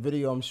haven't seen the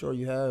video, I'm sure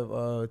you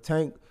have.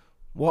 Tank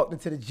walked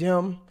into the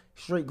gym,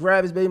 straight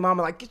grabbed his baby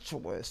mama, like, get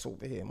your ass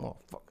over here,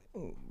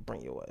 motherfucker.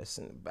 Bring your ass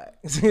in the back.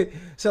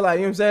 So, like,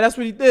 you know what I'm saying? That's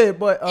what he did.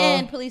 But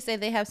and police say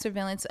they have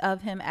surveillance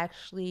of him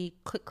actually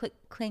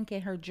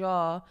clinking her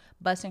jaw,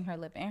 busting her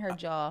lip in her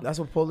jaw. That's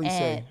what police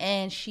say.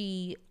 And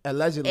she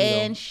allegedly,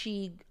 and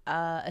she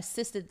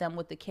assisted them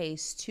with the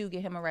case to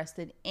get him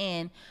arrested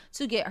and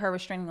to get her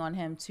restraining on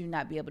him to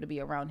not be able to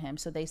be around him.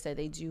 So they said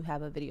they do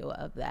have a video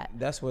of that.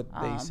 That's what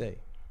they say.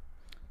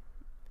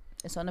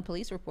 It's on the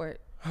police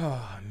report.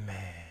 Oh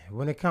man,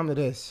 when it comes to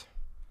this,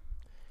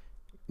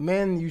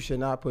 men, you should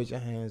not put your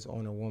hands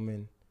on a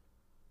woman.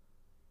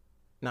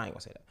 Nah, I ain't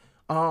gonna say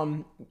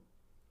that.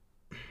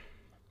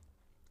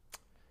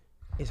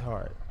 It's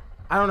hard.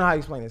 I don't know how to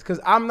explain this because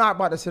I'm not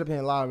about to sit up here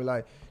and lie and be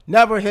like,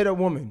 never hit a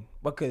woman,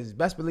 because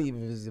best believe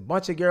if there's a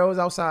bunch of girls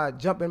outside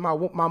jumping my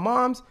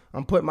mom's,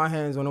 I'm putting my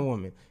hands on a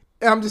woman.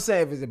 And I'm just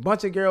saying, if there's a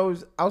bunch of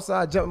girls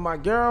outside jumping my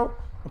girl,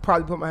 I'll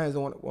probably put my hands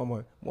on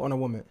a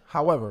woman.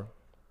 However,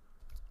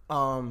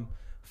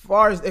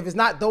 far as if it's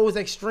not those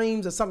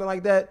extremes or something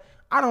like that,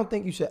 I don't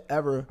think you should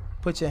ever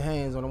put your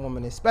hands on a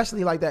woman,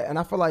 especially like that. And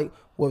I feel like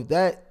with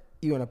that,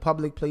 you're in a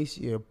public place,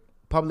 you're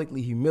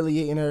publicly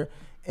humiliating her,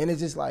 and it's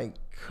just like,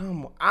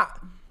 come on.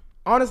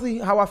 Honestly,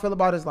 how I feel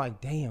about it is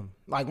like, damn.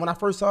 Like when I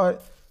first saw it,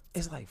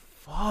 it's like,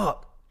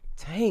 fuck,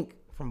 Tank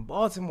from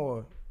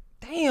Baltimore.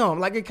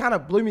 Damn. Like it kind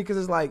of blew me because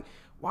it's like,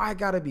 why it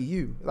gotta be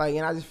you? Like,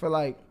 and I just feel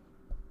like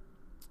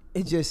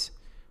we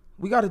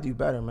gotta do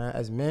better, man,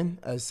 as men,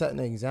 as setting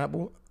an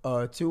example,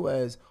 too,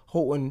 as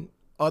holding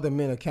other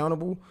men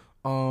accountable.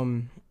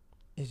 We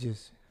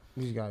just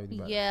gotta do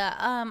better. Yeah,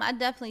 I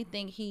definitely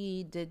think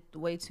he did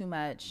way too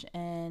much,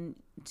 and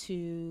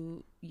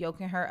to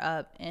yoking her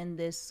up in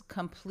this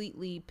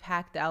completely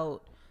packed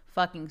out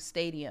fucking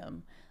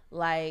stadium,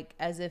 like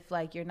as if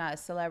like you're not a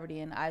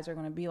celebrity and eyes are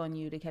gonna be on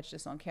you to catch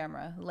this on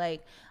camera.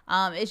 Like,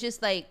 it's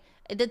just like.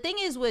 The thing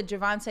is with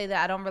Javante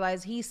that I don't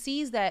realize, he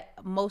sees that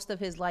most of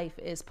his life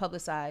is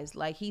publicized.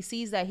 Like he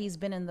sees that he's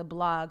been in the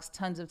blogs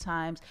tons of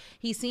times.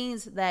 He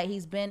sees that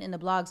he's been in the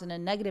blogs in a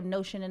negative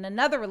notion in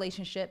another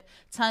relationship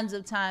tons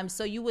of times.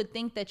 So you would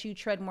think that you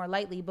tread more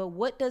lightly, but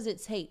what does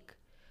it take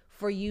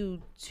for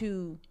you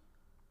to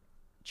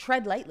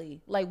tread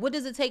lightly? Like what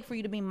does it take for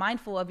you to be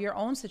mindful of your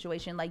own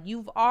situation? Like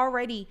you've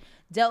already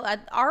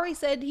Ari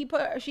said he put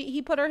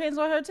her hands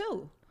on her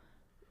too.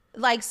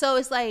 Like, so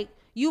it's like,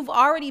 you've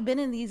already been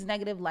in these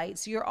negative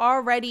lights. You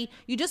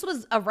just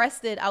was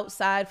arrested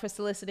outside for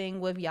soliciting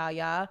with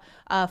Yaya,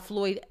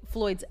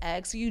 Floyd's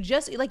ex. You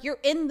just, like, you're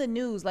in the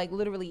news, like,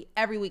 literally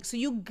every week. So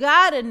you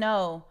gotta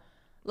know,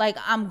 like,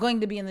 I'm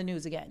going to be in the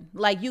news again.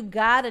 Like, you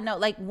gotta know,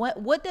 like,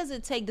 what does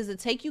it take? Does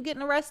it take you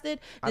getting arrested?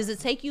 Does it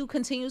take you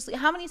continuously?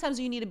 How many times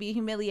do you need to be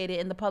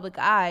humiliated in the public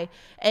eye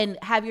and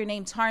have your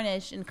name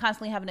tarnished and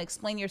constantly having to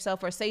explain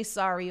yourself or say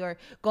sorry or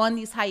go on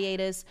these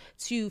hiatus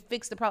to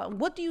fix the problem?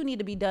 What do you need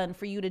to be done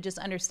for you to just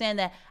understand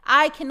that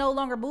I can no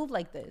longer move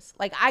like this?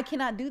 Like, I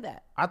cannot do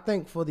that. I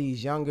think for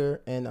these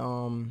younger and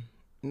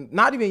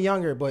not even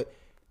younger, but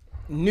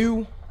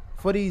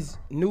for these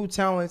new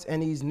talents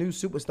and these new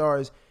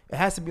superstars, it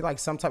has to be like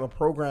some type of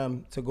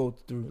program to go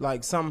through,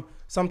 like some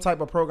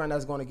type of program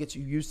that's going to get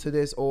you used to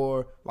this,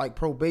 or like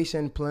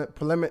probation,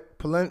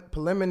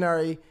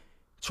 preliminary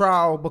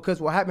trial. Because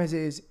what happens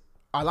is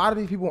a lot of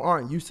these people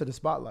aren't used to the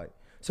spotlight.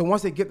 So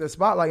once they get the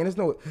spotlight, and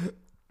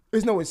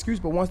there's no excuse,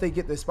 but once they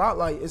get the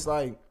spotlight, it's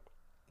like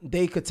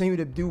they continue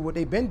to do what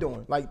they've been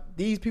doing. Like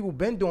these people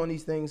been doing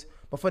these things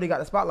before they got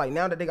the spotlight.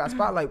 Now that they got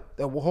spotlight,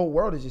 the whole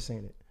world is just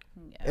seeing it.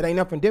 Yeah. It ain't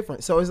nothing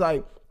different. So it's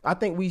like, I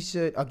think we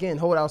should, again,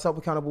 hold ourselves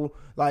accountable,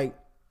 like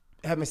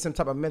having some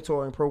type of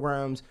mentoring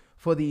programs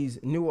for these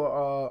newer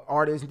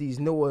artists, these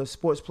newer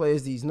sports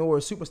players, these newer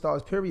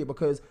superstars, period.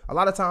 Because a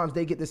lot of times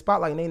they get the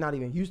spotlight and they're not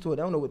even used to it.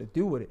 They don't know what to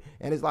do with it.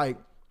 And it's like,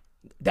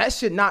 that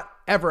should not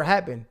ever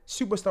happen.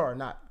 Superstar or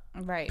not.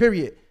 Right.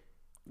 Period.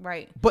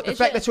 Right. But the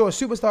fact that you're a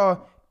superstar,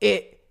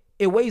 it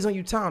weighs on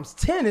you times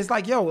 10. It's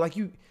like, yo, like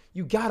you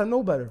gotta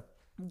know better.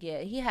 Yeah,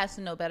 he has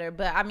to know better.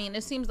 But I mean,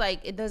 it seems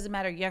like it doesn't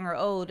matter young or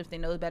old if they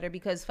know better,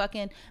 because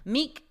fucking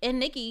Meek and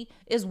Nicki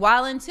is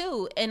wildin'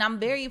 too. And I'm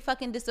very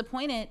fucking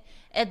disappointed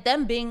at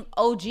them being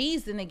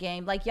OGs in the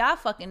game. Like, y'all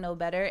fucking know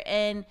better.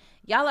 And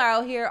y'all are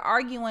out here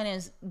arguing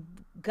and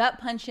gut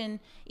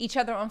punching each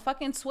other on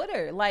fucking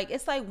Twitter. Like,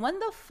 it's like, when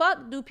the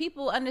fuck do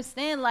people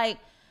understand, like,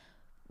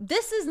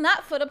 this is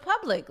not for the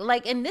public?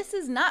 Like, and this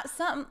is not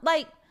something,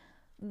 like,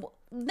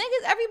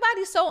 niggas,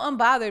 everybody's so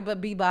unbothered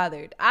but be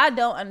bothered. I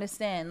don't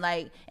understand.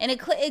 Like, and it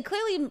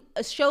clearly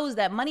shows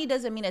that money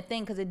doesn't mean a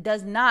thing, because it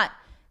does not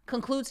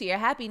conclude to your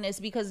happiness,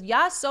 because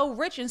y'all so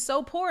rich and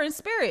so poor in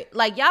spirit.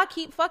 Like, y'all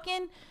keep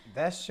fucking,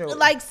 that's show,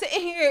 like,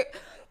 sitting here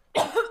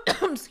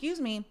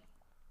excuse me,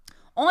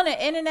 on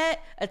the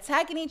internet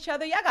attacking each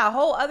other. Y'all got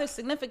whole other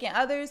significant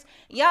others.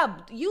 Y'all,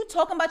 you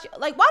talking about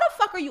like, why the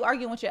fuck are you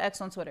arguing with your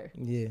ex on Twitter?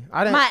 Yeah,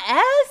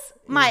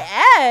 my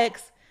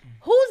ex.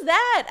 Who's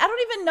that? I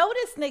don't even know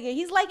this nigga.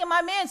 He's liking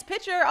my man's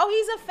picture. Oh,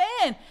 he's a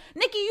fan.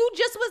 Nikki, you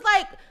just was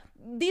like,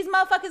 these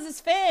motherfuckers is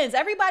fans.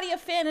 Everybody a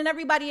fan and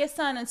everybody a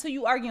son until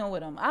you arguing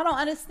with them. I don't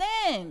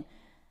understand.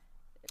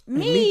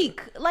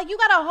 Meek, like you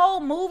got a whole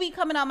movie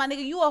coming out, my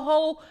nigga. You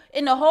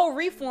in the whole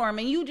reform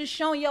and you just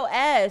showing your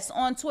ass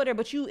on Twitter,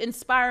 but you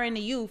inspiring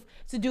the youth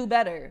to do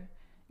better.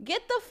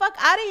 Get the fuck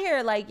out of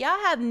here. Like y'all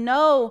have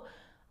no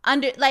I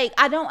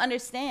don't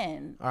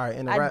understand. All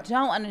right, I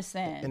don't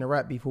understand. In a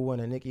rap beef, who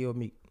won, Nikki or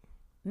Meek?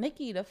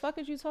 Nikki, the fuck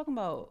is you talking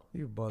about?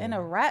 You bugging. In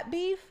a rap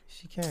beef?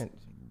 She can't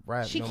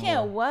rap. She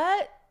can't more.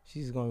 What?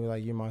 She's gonna be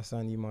like, "You're my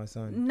son, you my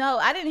son." No,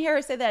 I didn't hear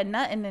her say that.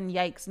 Nothing. And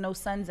yikes, no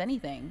sons,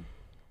 anything.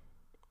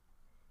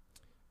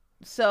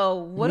 So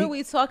what are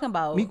we talking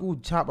about? Meek will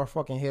chop her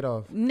fucking head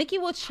off. Nikki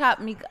will chop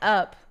Meek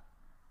up.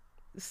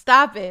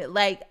 Stop it!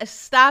 Like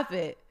stop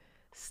it!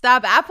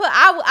 Stop it!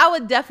 I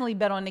would definitely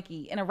bet on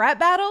Nikki in a rap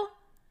battle.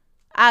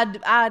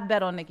 I'd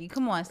bet on Nikki.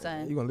 Come on,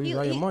 son. You're gonna lose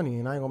all your money,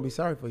 and I ain't gonna be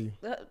sorry for you.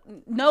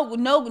 No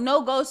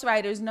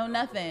ghostwriters, no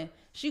nothing.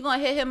 She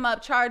gonna hit him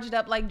up, charged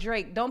up like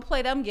Drake. Don't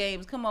play them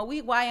games. Come on,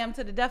 we YM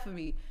to the death of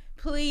me.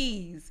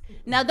 Please.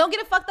 Now, don't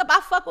get it fucked up. I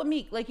fuck with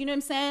Meek. Like, you know what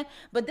I'm saying?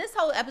 But this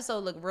whole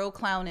episode looked real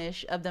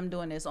clownish of them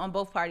doing this on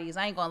both parties.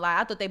 I ain't gonna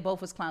lie. I thought they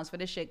both was clowns for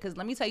this shit. Because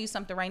let me tell you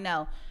something right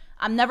now.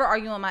 I'm never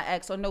arguing with my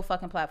ex on no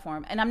fucking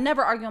platform. And I'm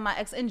never arguing with my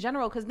ex in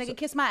general because nigga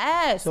kiss my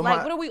ass. So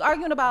what are we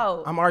arguing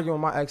about? I'm arguing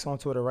with my ex on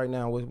Twitter right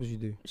now. What you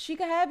do? She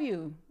could have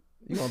you.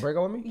 You gonna break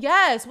up with me?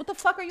 Yes. What the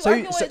fuck are you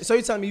arguing with? So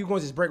you telling me you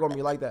gonna just break up with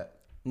me like that?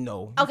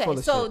 No. Okay,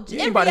 so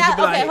in reality,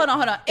 hold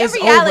on. It's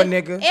over,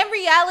 nigga. In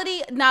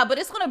reality, nah, but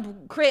it's gonna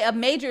create a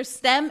major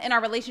stem in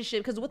our relationship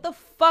because what the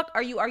fuck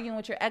are you arguing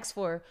with your ex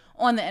for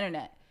on the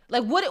internet?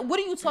 Like, what are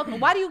you talking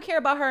about? Why do you care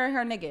about her and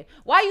her nigga?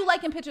 Why are you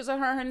liking pictures of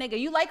her and her nigga?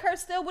 You like her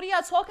still? What are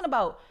y'all talking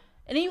about?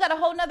 And then you got a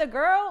whole nother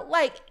girl?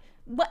 Like,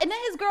 what? And then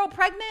his girl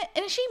pregnant?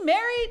 And she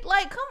married?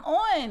 Like, come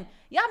on.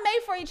 Y'all made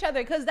for each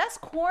other because that's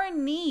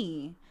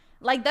corny.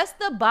 Like, that's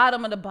the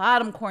bottom of the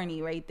bottom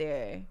corny right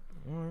there.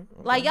 Okay.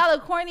 Like, y'all are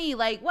corny.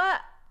 Like,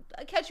 what?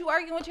 I catch you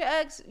arguing with your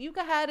ex? You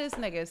could have this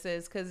nigga,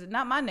 sis, because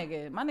not my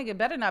nigga. My nigga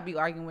better not be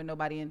arguing with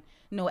nobody and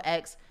no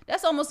ex.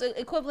 That's almost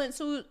equivalent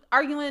to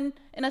arguing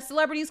in a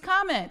celebrity's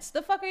comments.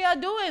 The fuck are y'all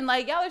doing?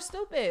 Like, y'all are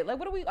stupid. Like,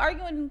 what are we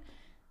arguing?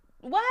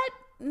 What?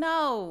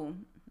 No.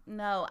 You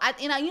know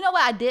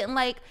what I didn't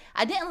like?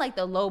 I didn't like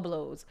the low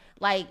blows.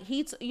 Like,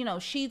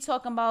 she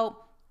talking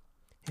about,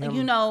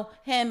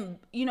 him,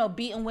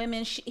 beating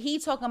women. He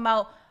talking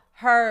about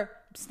her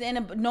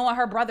knowing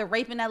her brother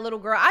raping that little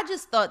girl. I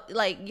just thought,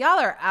 like, y'all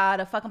are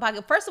out of fucking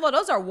pocket. First of all,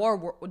 those are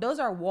war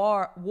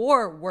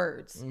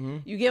words. Mm-hmm.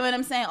 You get what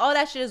I'm saying? All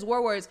that shit is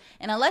war words.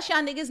 And unless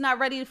y'all niggas not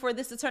ready for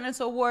this to turn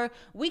into a war,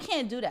 we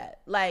can't do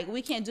that. Like,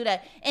 we can't do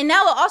that. And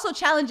now it also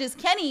challenges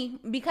Kenny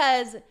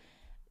because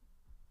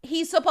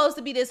he's supposed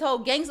to be this whole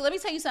gangster. Let me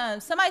tell you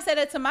something. Somebody said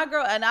that to my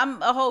girl, and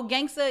I'm a whole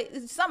gangster.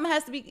 Somebody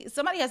has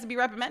to be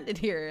reprimanded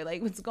here.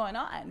 Like, what's going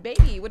on,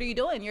 baby? What are you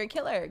doing? You're a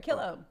killer. Kill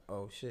him.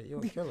 Oh shit,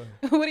 you're a killer.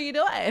 What are you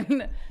doing?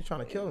 You're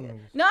trying to kill him.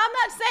 No, I'm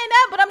not saying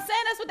that, but I'm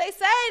saying that's what they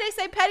say. They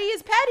say petty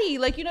is petty.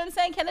 Like, you know what I'm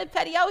saying? Kenneth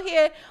Petty out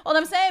here. All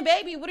I'm saying,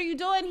 baby, what are you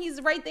doing? He's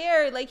right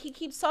there. Like, he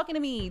keeps talking to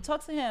me.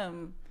 Talk to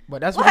him. But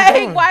that's what he's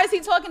doing. Why is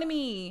he talking to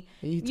me?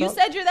 You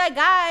said you're that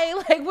guy.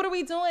 Like, what are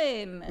we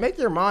doing? Make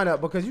your mind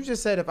up, because you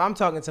just said if I'm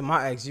talking to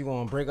my ex, you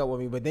gonna break up with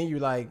me. But then you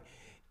like,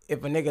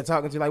 if a nigga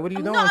talking to you, like, what are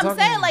you doing? No, I'm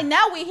saying, like,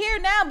 now we here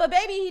now. But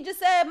baby, he just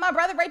said my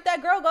brother raped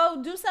that girl.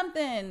 Go do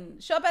something.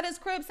 Show up at his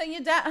crib, say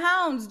you're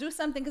hounds. Do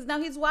something, because now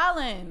he's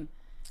wilding.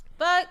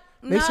 But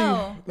Make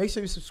sure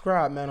you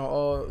subscribe, man, on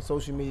all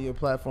social media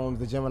platforms,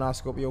 the Gemini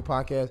Scorpio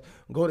podcast.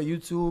 Go to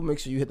YouTube. Make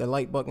sure you hit the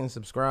like button,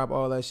 subscribe,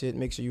 all that shit.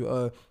 Make sure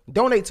you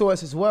donate to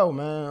us as well,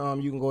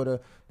 man. You can go to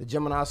the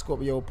Gemini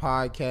Scorpio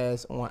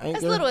podcast on Anchor.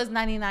 As little as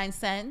 99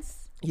 cents.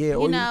 Yeah,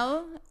 help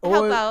out.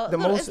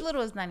 As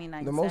little as 99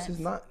 cents. The most is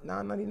not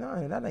 $9.99,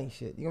 and that ain't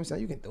shit. You know what I'm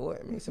saying? You can do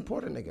it. I mean,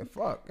 support a nigga.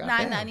 Fuck.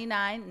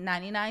 $9.99,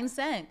 99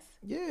 cents.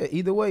 Yeah,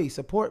 either way,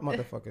 support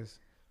motherfuckers.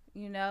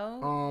 And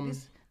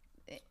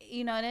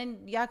then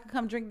y'all can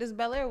come drink this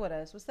Bel Air with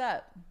us. What's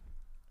up?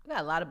 We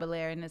got a lot of Bel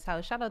Air in this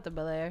house. Shout out to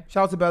Bel Air.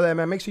 Shout out to Bel Air,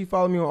 man. Make sure you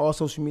follow me on all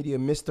social media,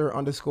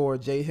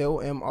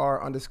 Mr_J_Hill,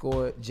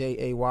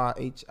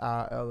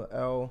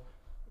 MR_JAYHILL.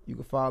 You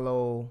can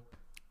follow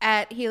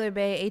at Healer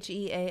Bay,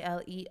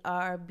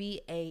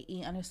 HEALERBAE_.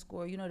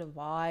 You know the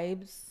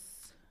vibes.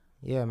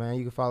 Yeah, man.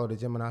 You can follow the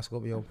Gemini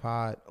Scorpio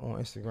pod on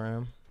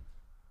Instagram.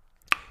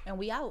 And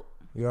we out.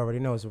 You already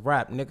know it's a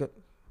wrap, nigga.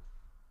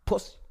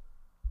 Pussy.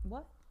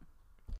 What?